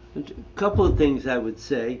 a couple of things I would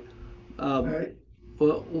say. All Um, right.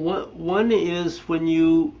 Well, one is when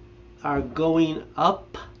you are going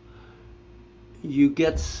up,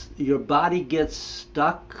 your body gets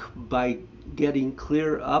stuck by getting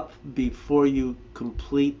clear up before you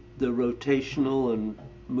complete the rotational and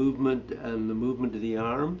the movement of the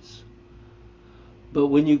arms. But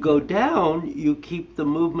when you go down, you keep the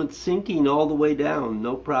movement sinking all the way down,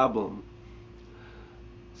 no problem.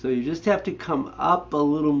 So you just have to come up a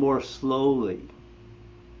little more slowly.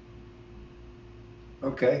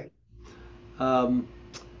 Okay. Um,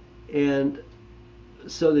 and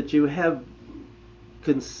so that you have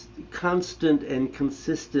constant and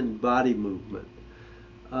consistent body movement.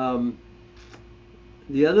 Um,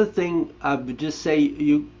 the other thing I would just say,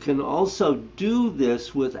 you can also do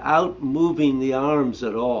this without moving the arms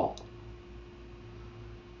at all.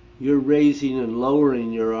 You're raising and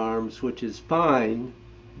lowering your arms, which is fine,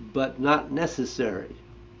 but not necessary.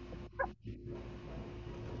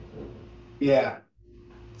 Yeah.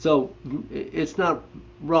 So it's not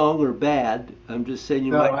wrong or bad. I'm just saying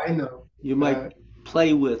No, I know. you might Uh,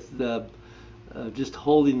 play with just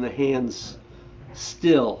holding the hands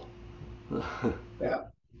still. yeah.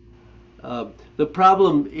 The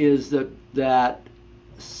problem is that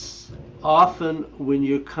often when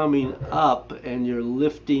you're coming up and you're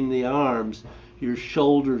lifting the arms, your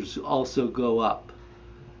shoulders also go up,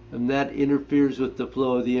 and that interferes with the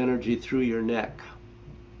flow of the energy through your neck.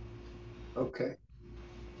 Okay.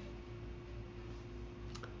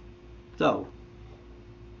 So,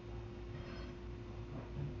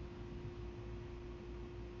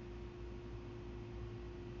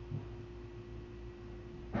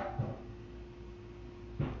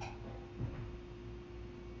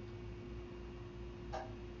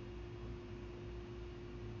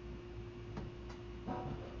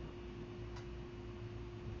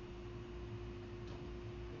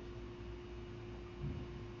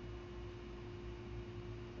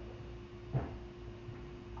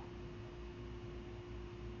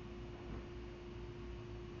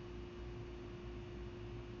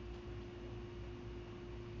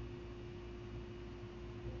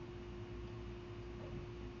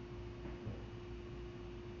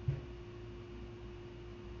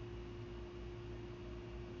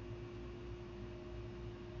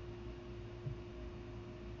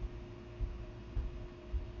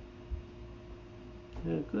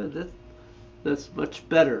 yeah, good. That's much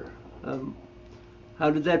better. Um, how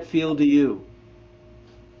did that feel to you?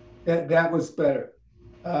 That was better.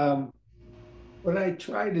 Um, what I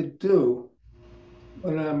try to do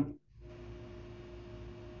when I'm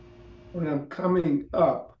coming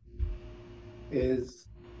up is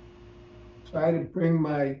try to bring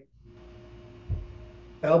my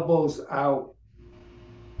elbows out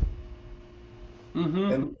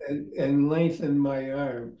Mm-hmm. and lengthen my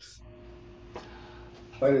arms.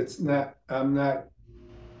 But I'm not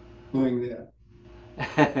doing that.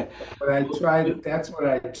 But that's what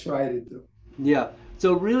I try to do. Yeah.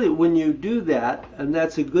 So really, when you do that, and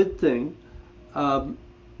that's a good thing, um,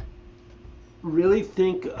 really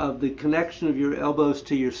think of the connection of your elbows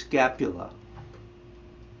to your scapula,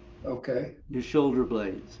 Okay. your shoulder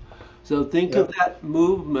blades. So think of Yep. that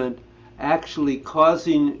movement actually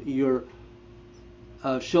causing your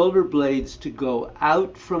shoulder blades to go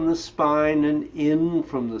out from the spine and in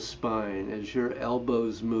from the spine as your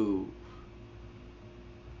elbows move.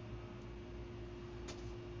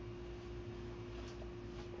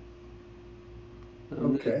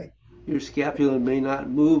 And Okay. your scapula may not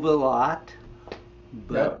move a lot,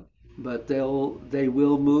 but Yep. they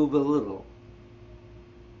will move a little.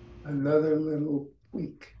 Another little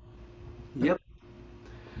tweak. Yep.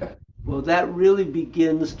 Well, that really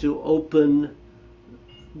begins to open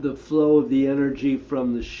the flow of the energy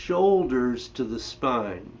from the shoulders to the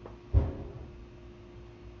spine.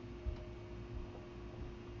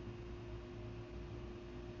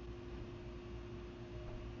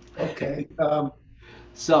 Okay.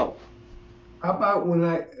 So How about when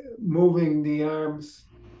I moving the arms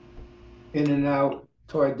in and out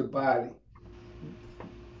toward the body?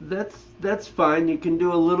 that's fine. You can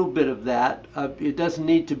do a little bit of that. It doesn't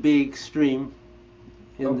need to be extreme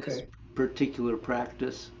in this Okay. particular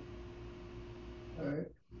practice. All right.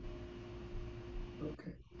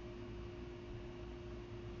 Okay.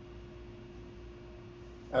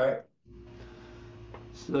 All right.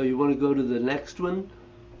 So you want to go to the next one?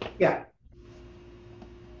 Yeah.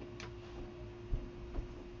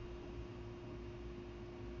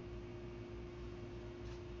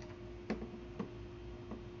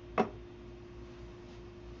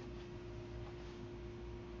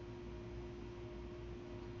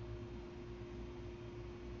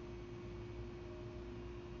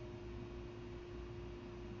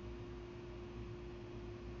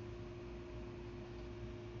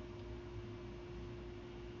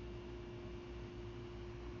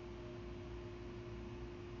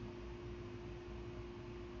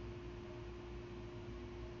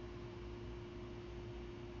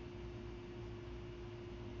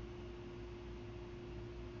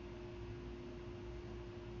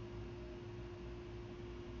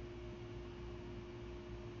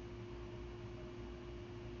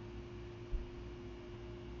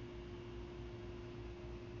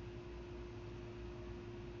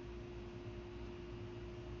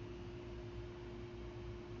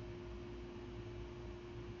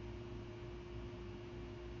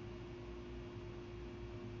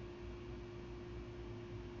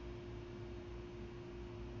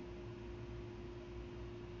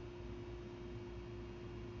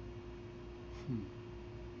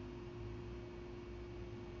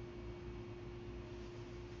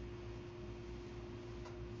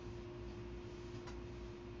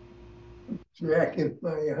 Jacking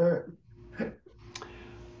my arm.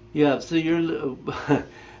 Yeah, so you're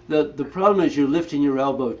the problem is you're lifting your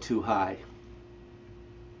elbow too high.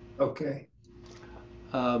 Okay.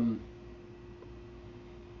 Um,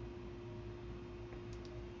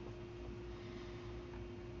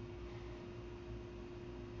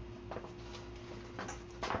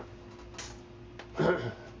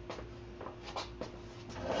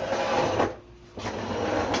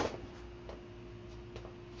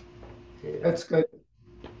 yeah, That's good.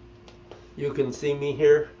 you can see me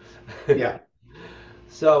here. Yeah.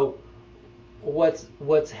 So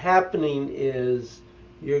what's happening is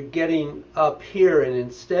you're getting up here, and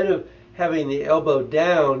instead of having the elbow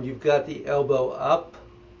down, you've got the elbow up,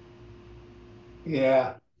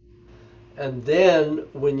 Yeah. and then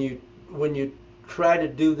when you try to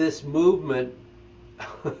do this movement,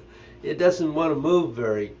 it doesn't want to move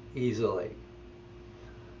very easily.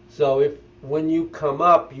 So if when you come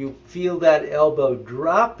up, you feel that elbow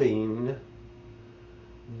dropping,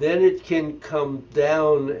 then it can come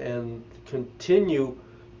down and continue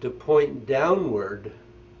to point downward,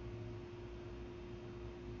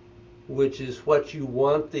 which is what you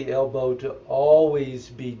want the elbow to always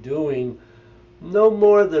be doing, no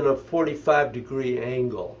more than a 45-degree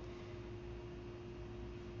angle.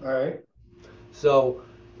 All right. So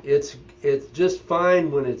it's just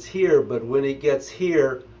fine when it's here, but when it gets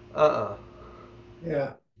here, uh-uh.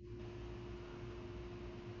 Yeah.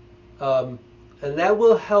 Um, and that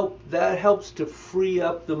will help. That helps to free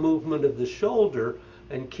up the movement of the shoulder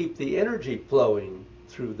and keep the energy flowing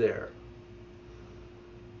through there.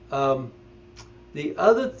 Um, the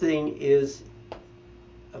other thing is,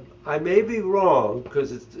 I may be wrong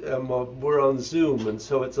because we're on Zoom and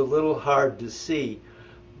so it's a little hard to see,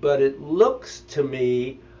 but it looks to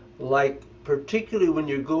me like, particularly when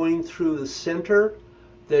you're going through the center,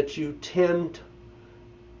 that you tend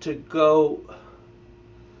to go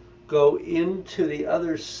into the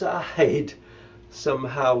other side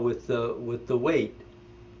somehow with the weight.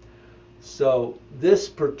 So this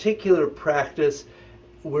particular practice,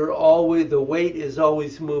 the weight is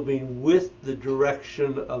always moving with the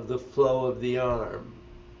direction of the flow of the arm.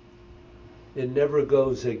 It never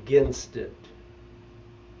goes against it.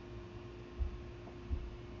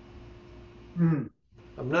 Hmm.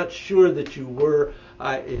 I'm not sure that you were.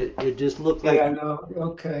 It just looked like Yeah, no.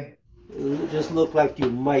 Okay. you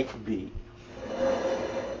might be.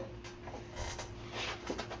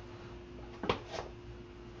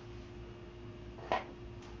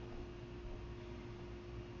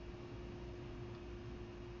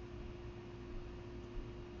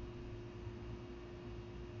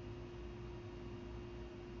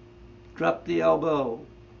 Drop the elbow.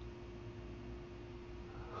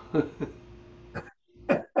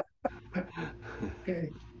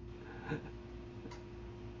 Okay.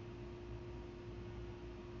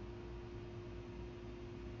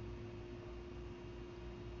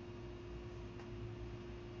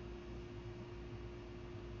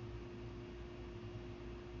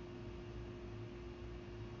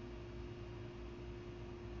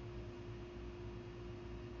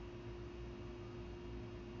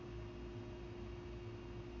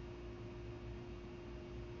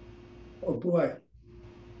 Oh boy.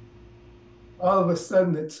 All of a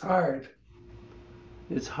sudden it's hard.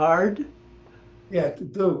 It's hard. Yeah, to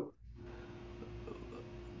do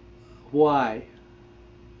Why?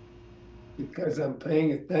 because I'm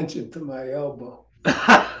paying attention to my elbow.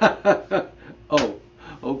 Oh,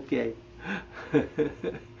 okay.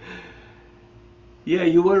 Yeah,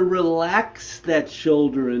 you want to relax that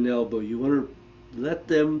shoulder and elbow. You want to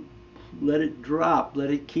let it drop, let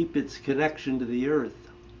it keep its connection to the earth.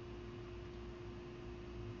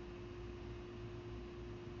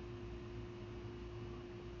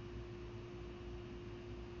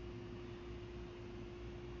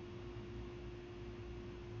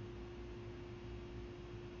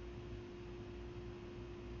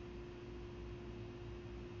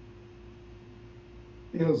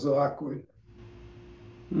 Feels awkward.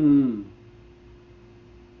 Hmm.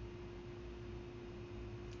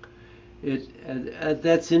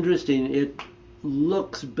 That's interesting. It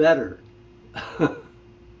looks better.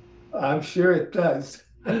 I'm sure it does.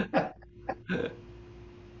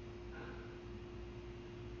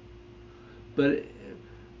 But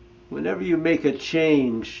whenever you make a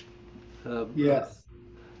change, Yes.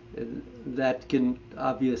 that can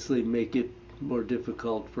obviously make it more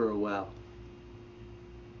difficult for a while.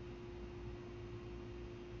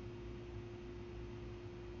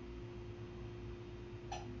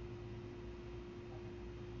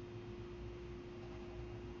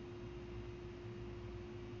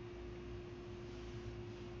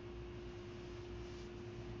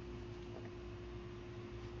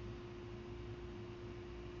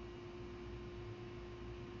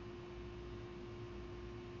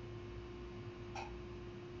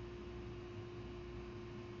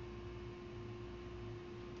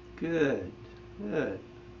 Good. Good.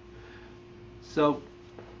 So,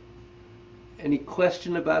 any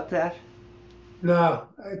question about that? No,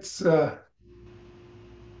 it's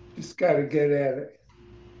just got to get at it.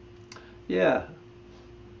 Yeah.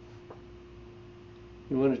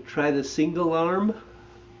 You want to try the single arm?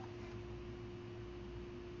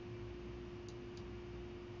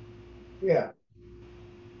 Yeah,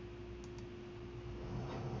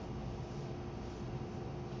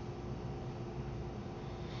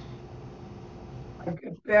 I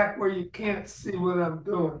get back where you can't see what I'm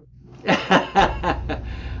doing.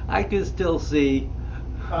 I can still see.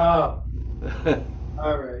 Oh,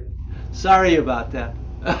 all right. Sorry about that.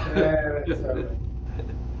 Yeah, that's all right.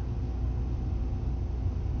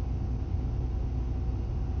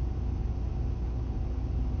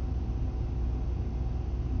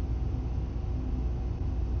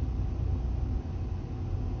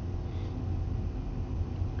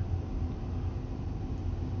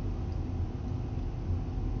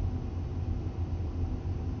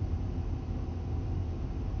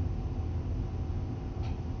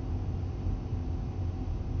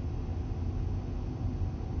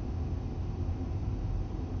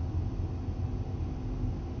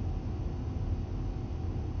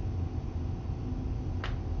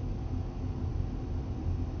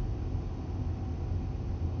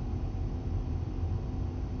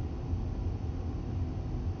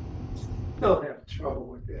 Still have trouble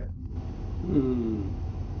with that. Hmm.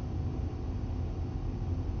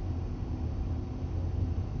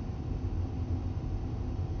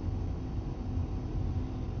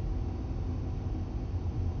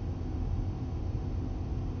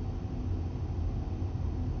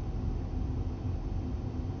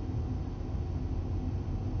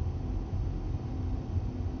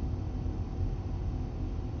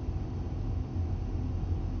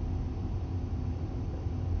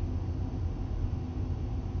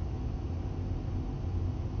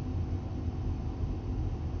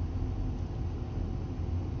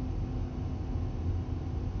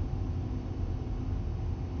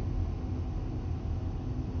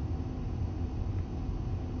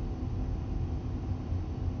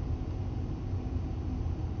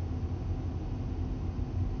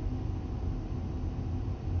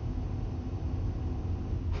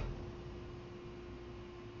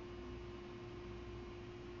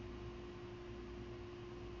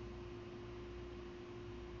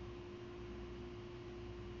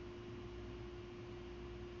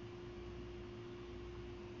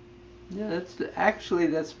 Yeah,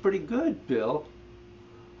 that's pretty good, Bill.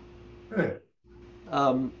 Good.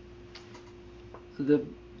 Um, the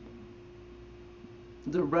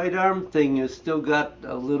the right arm thing has still got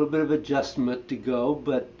a little bit of adjustment to go,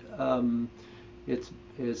 but it's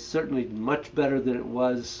it's certainly much better than it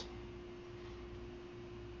was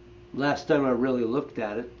last time I really looked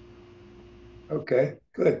at it. Okay,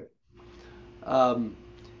 good. Um,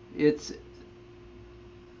 it's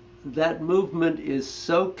that movement is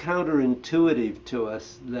so counterintuitive to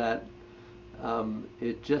us that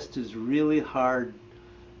it just is really hard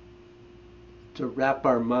to wrap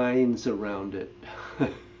our minds around it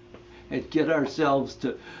and get ourselves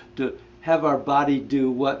to have our body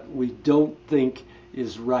do what we don't think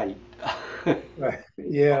is right Right.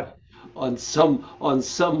 Yeah, on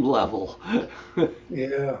some level.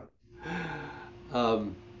 yeah.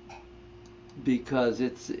 um, because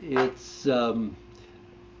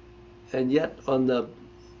and yet on the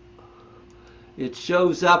it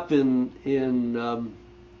shows up in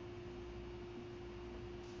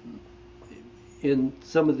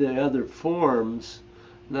some of the other forms,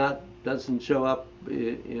 not doesn't show up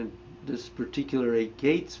in this particular eight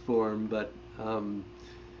gates form, but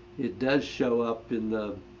it does show up in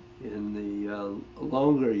the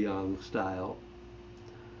longer yang style.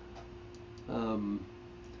 Um,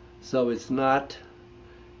 so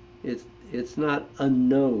it's it's not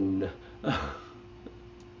unknown.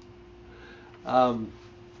 um,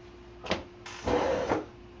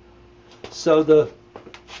 so the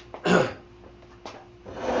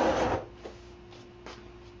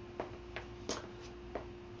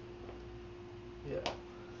yeah.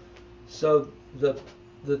 So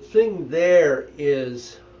the thing there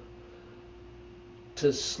is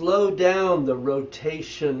to slow down the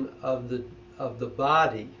rotation of the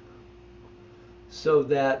body so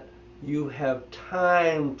that you have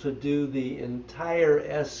time to do the entire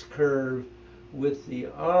S curve with the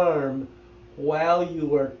arm while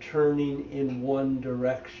you are turning in one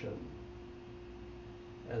direction.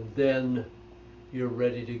 And then you're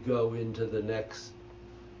ready to go into the next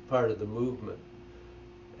part of the movement.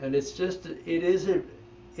 And it's just it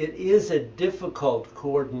is a difficult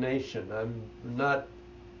coordination. I'm not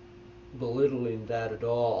belittling that at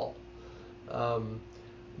all. Um,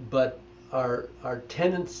 but our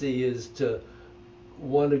tendency is to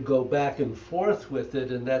want to go back and forth with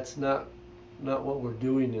it, and that's not what we're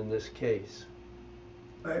doing in this case.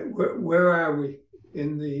 Where are we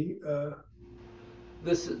in the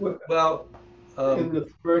This is what well, in um, the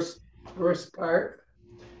first part?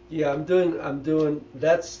 yeah, I'm doing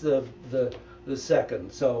that's the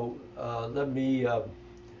second. So let me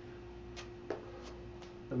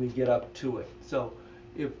get up to it. So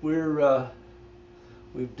if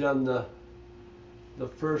we've done the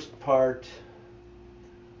first part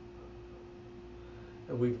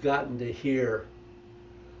and we've gotten to here.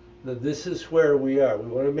 Now this is where we are. We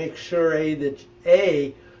want to make sure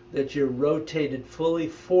that you're rotated fully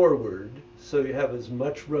forward so you have as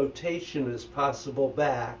much rotation as possible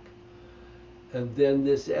back. And then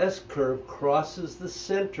this S curve crosses the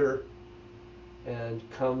center and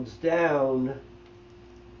comes down,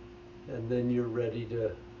 and then you're ready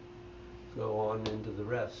to go on into the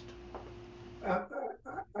rest.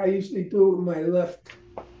 I usually do it with my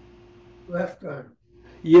left arm.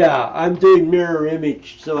 Yeah, I'm doing mirror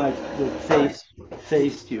image so I would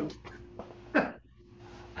faced you.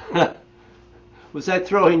 Was I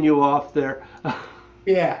throwing you off there?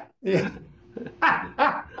 Yeah, yeah.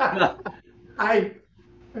 I,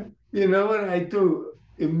 you know what I do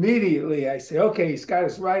immediately? I say, okay, he's got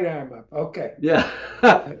his right arm up. Okay. Yeah.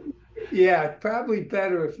 Uh, Yeah, probably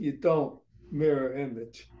better if you don't mirror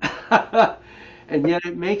image. And yet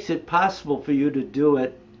it makes it possible for you to do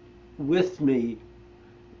it with me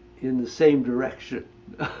in the same direction.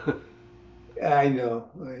 I know.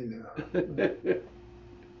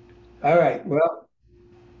 All right, well,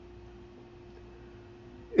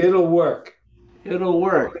 it'll work. It'll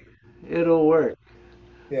work. It'll work.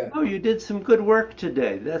 Yeah. Oh, you did some good work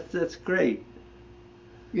today. That's great.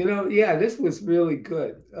 Yeah, this was really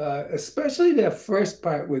good. Especially that first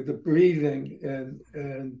part with the breathing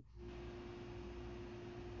and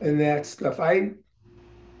that stuff. I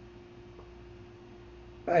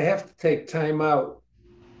have to take time out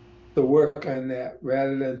to work on that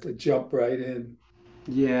rather than to jump right in.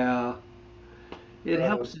 Yeah. It Uh,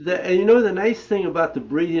 helps that, and you know the nice thing about the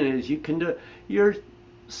breathing is you can do you're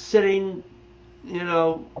sitting, you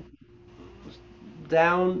know,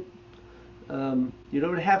 down. You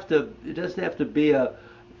don't have to. It doesn't have to be a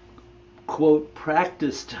quote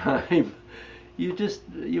practice time.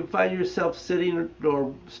 You find yourself sitting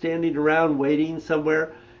or standing around waiting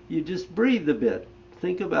somewhere. You just breathe a bit.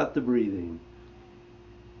 Think about the breathing.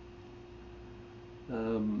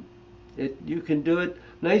 Um, you can do it.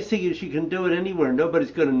 Nice thing is you can do it anywhere.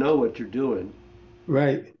 Nobody's going to know what you're doing.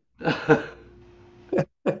 right.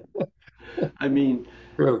 I mean,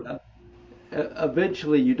 True. uh,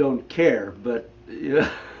 eventually you don't care, but you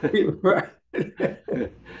Right.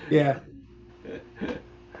 Yeah.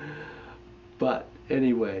 but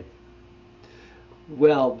anyway,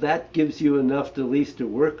 well, that gives you enough to at least to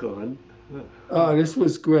work on. Oh, this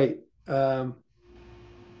was great.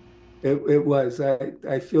 It was.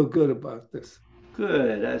 I feel good about this.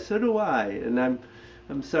 Good, so do I, and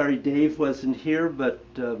I'm sorry Dave wasn't here, but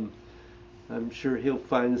I'm sure he'll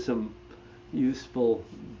find some useful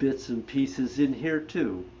bits and pieces in here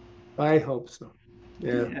too. I hope so.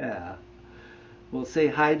 Yeah. Yeah. Well, say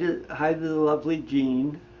hi to the lovely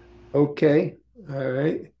Jean, Okay. All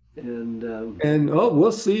right. and And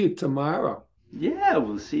we'll see you tomorrow. yeah,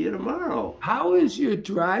 we'll see you tomorrow. How is your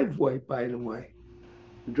driveway, by the way?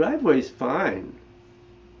 The driveway's fine.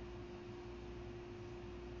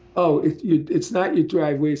 Oh, it's not your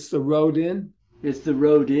driveway, it's the road in. It's the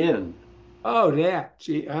road in. Oh, that.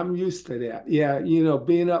 Gee, I'm used to that. Yeah,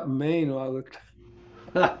 being up in Maine all the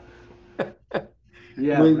time.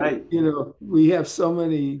 Yeah, When, right. we have so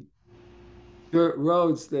many dirt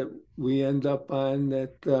roads that we end up on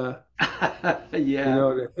that Yeah.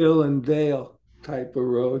 the hill and dale type of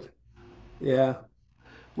road. Yeah.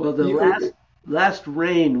 Well, the last You last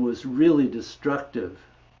rain was really destructive.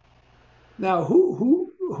 Now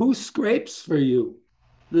who scrapes for you?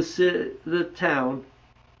 The town,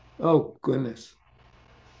 Oh goodness.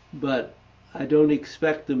 but I don't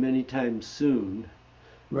expect them anytime soon.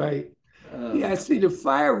 Right. Um, Yeah, see the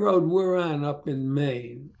fire road we're on up in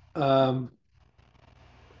Maine.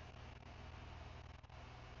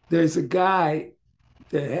 There's a guy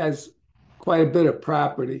that has quite a bit of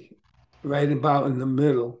property right about in the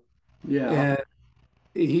middle. yeah. And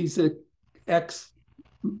he's a ex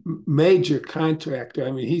major contractor.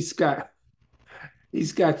 I mean, he's got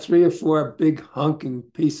three or four big hunking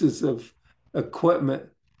pieces of equipment,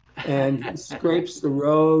 and he scrapes the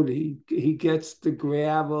road. He gets the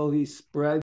gravel. He spreads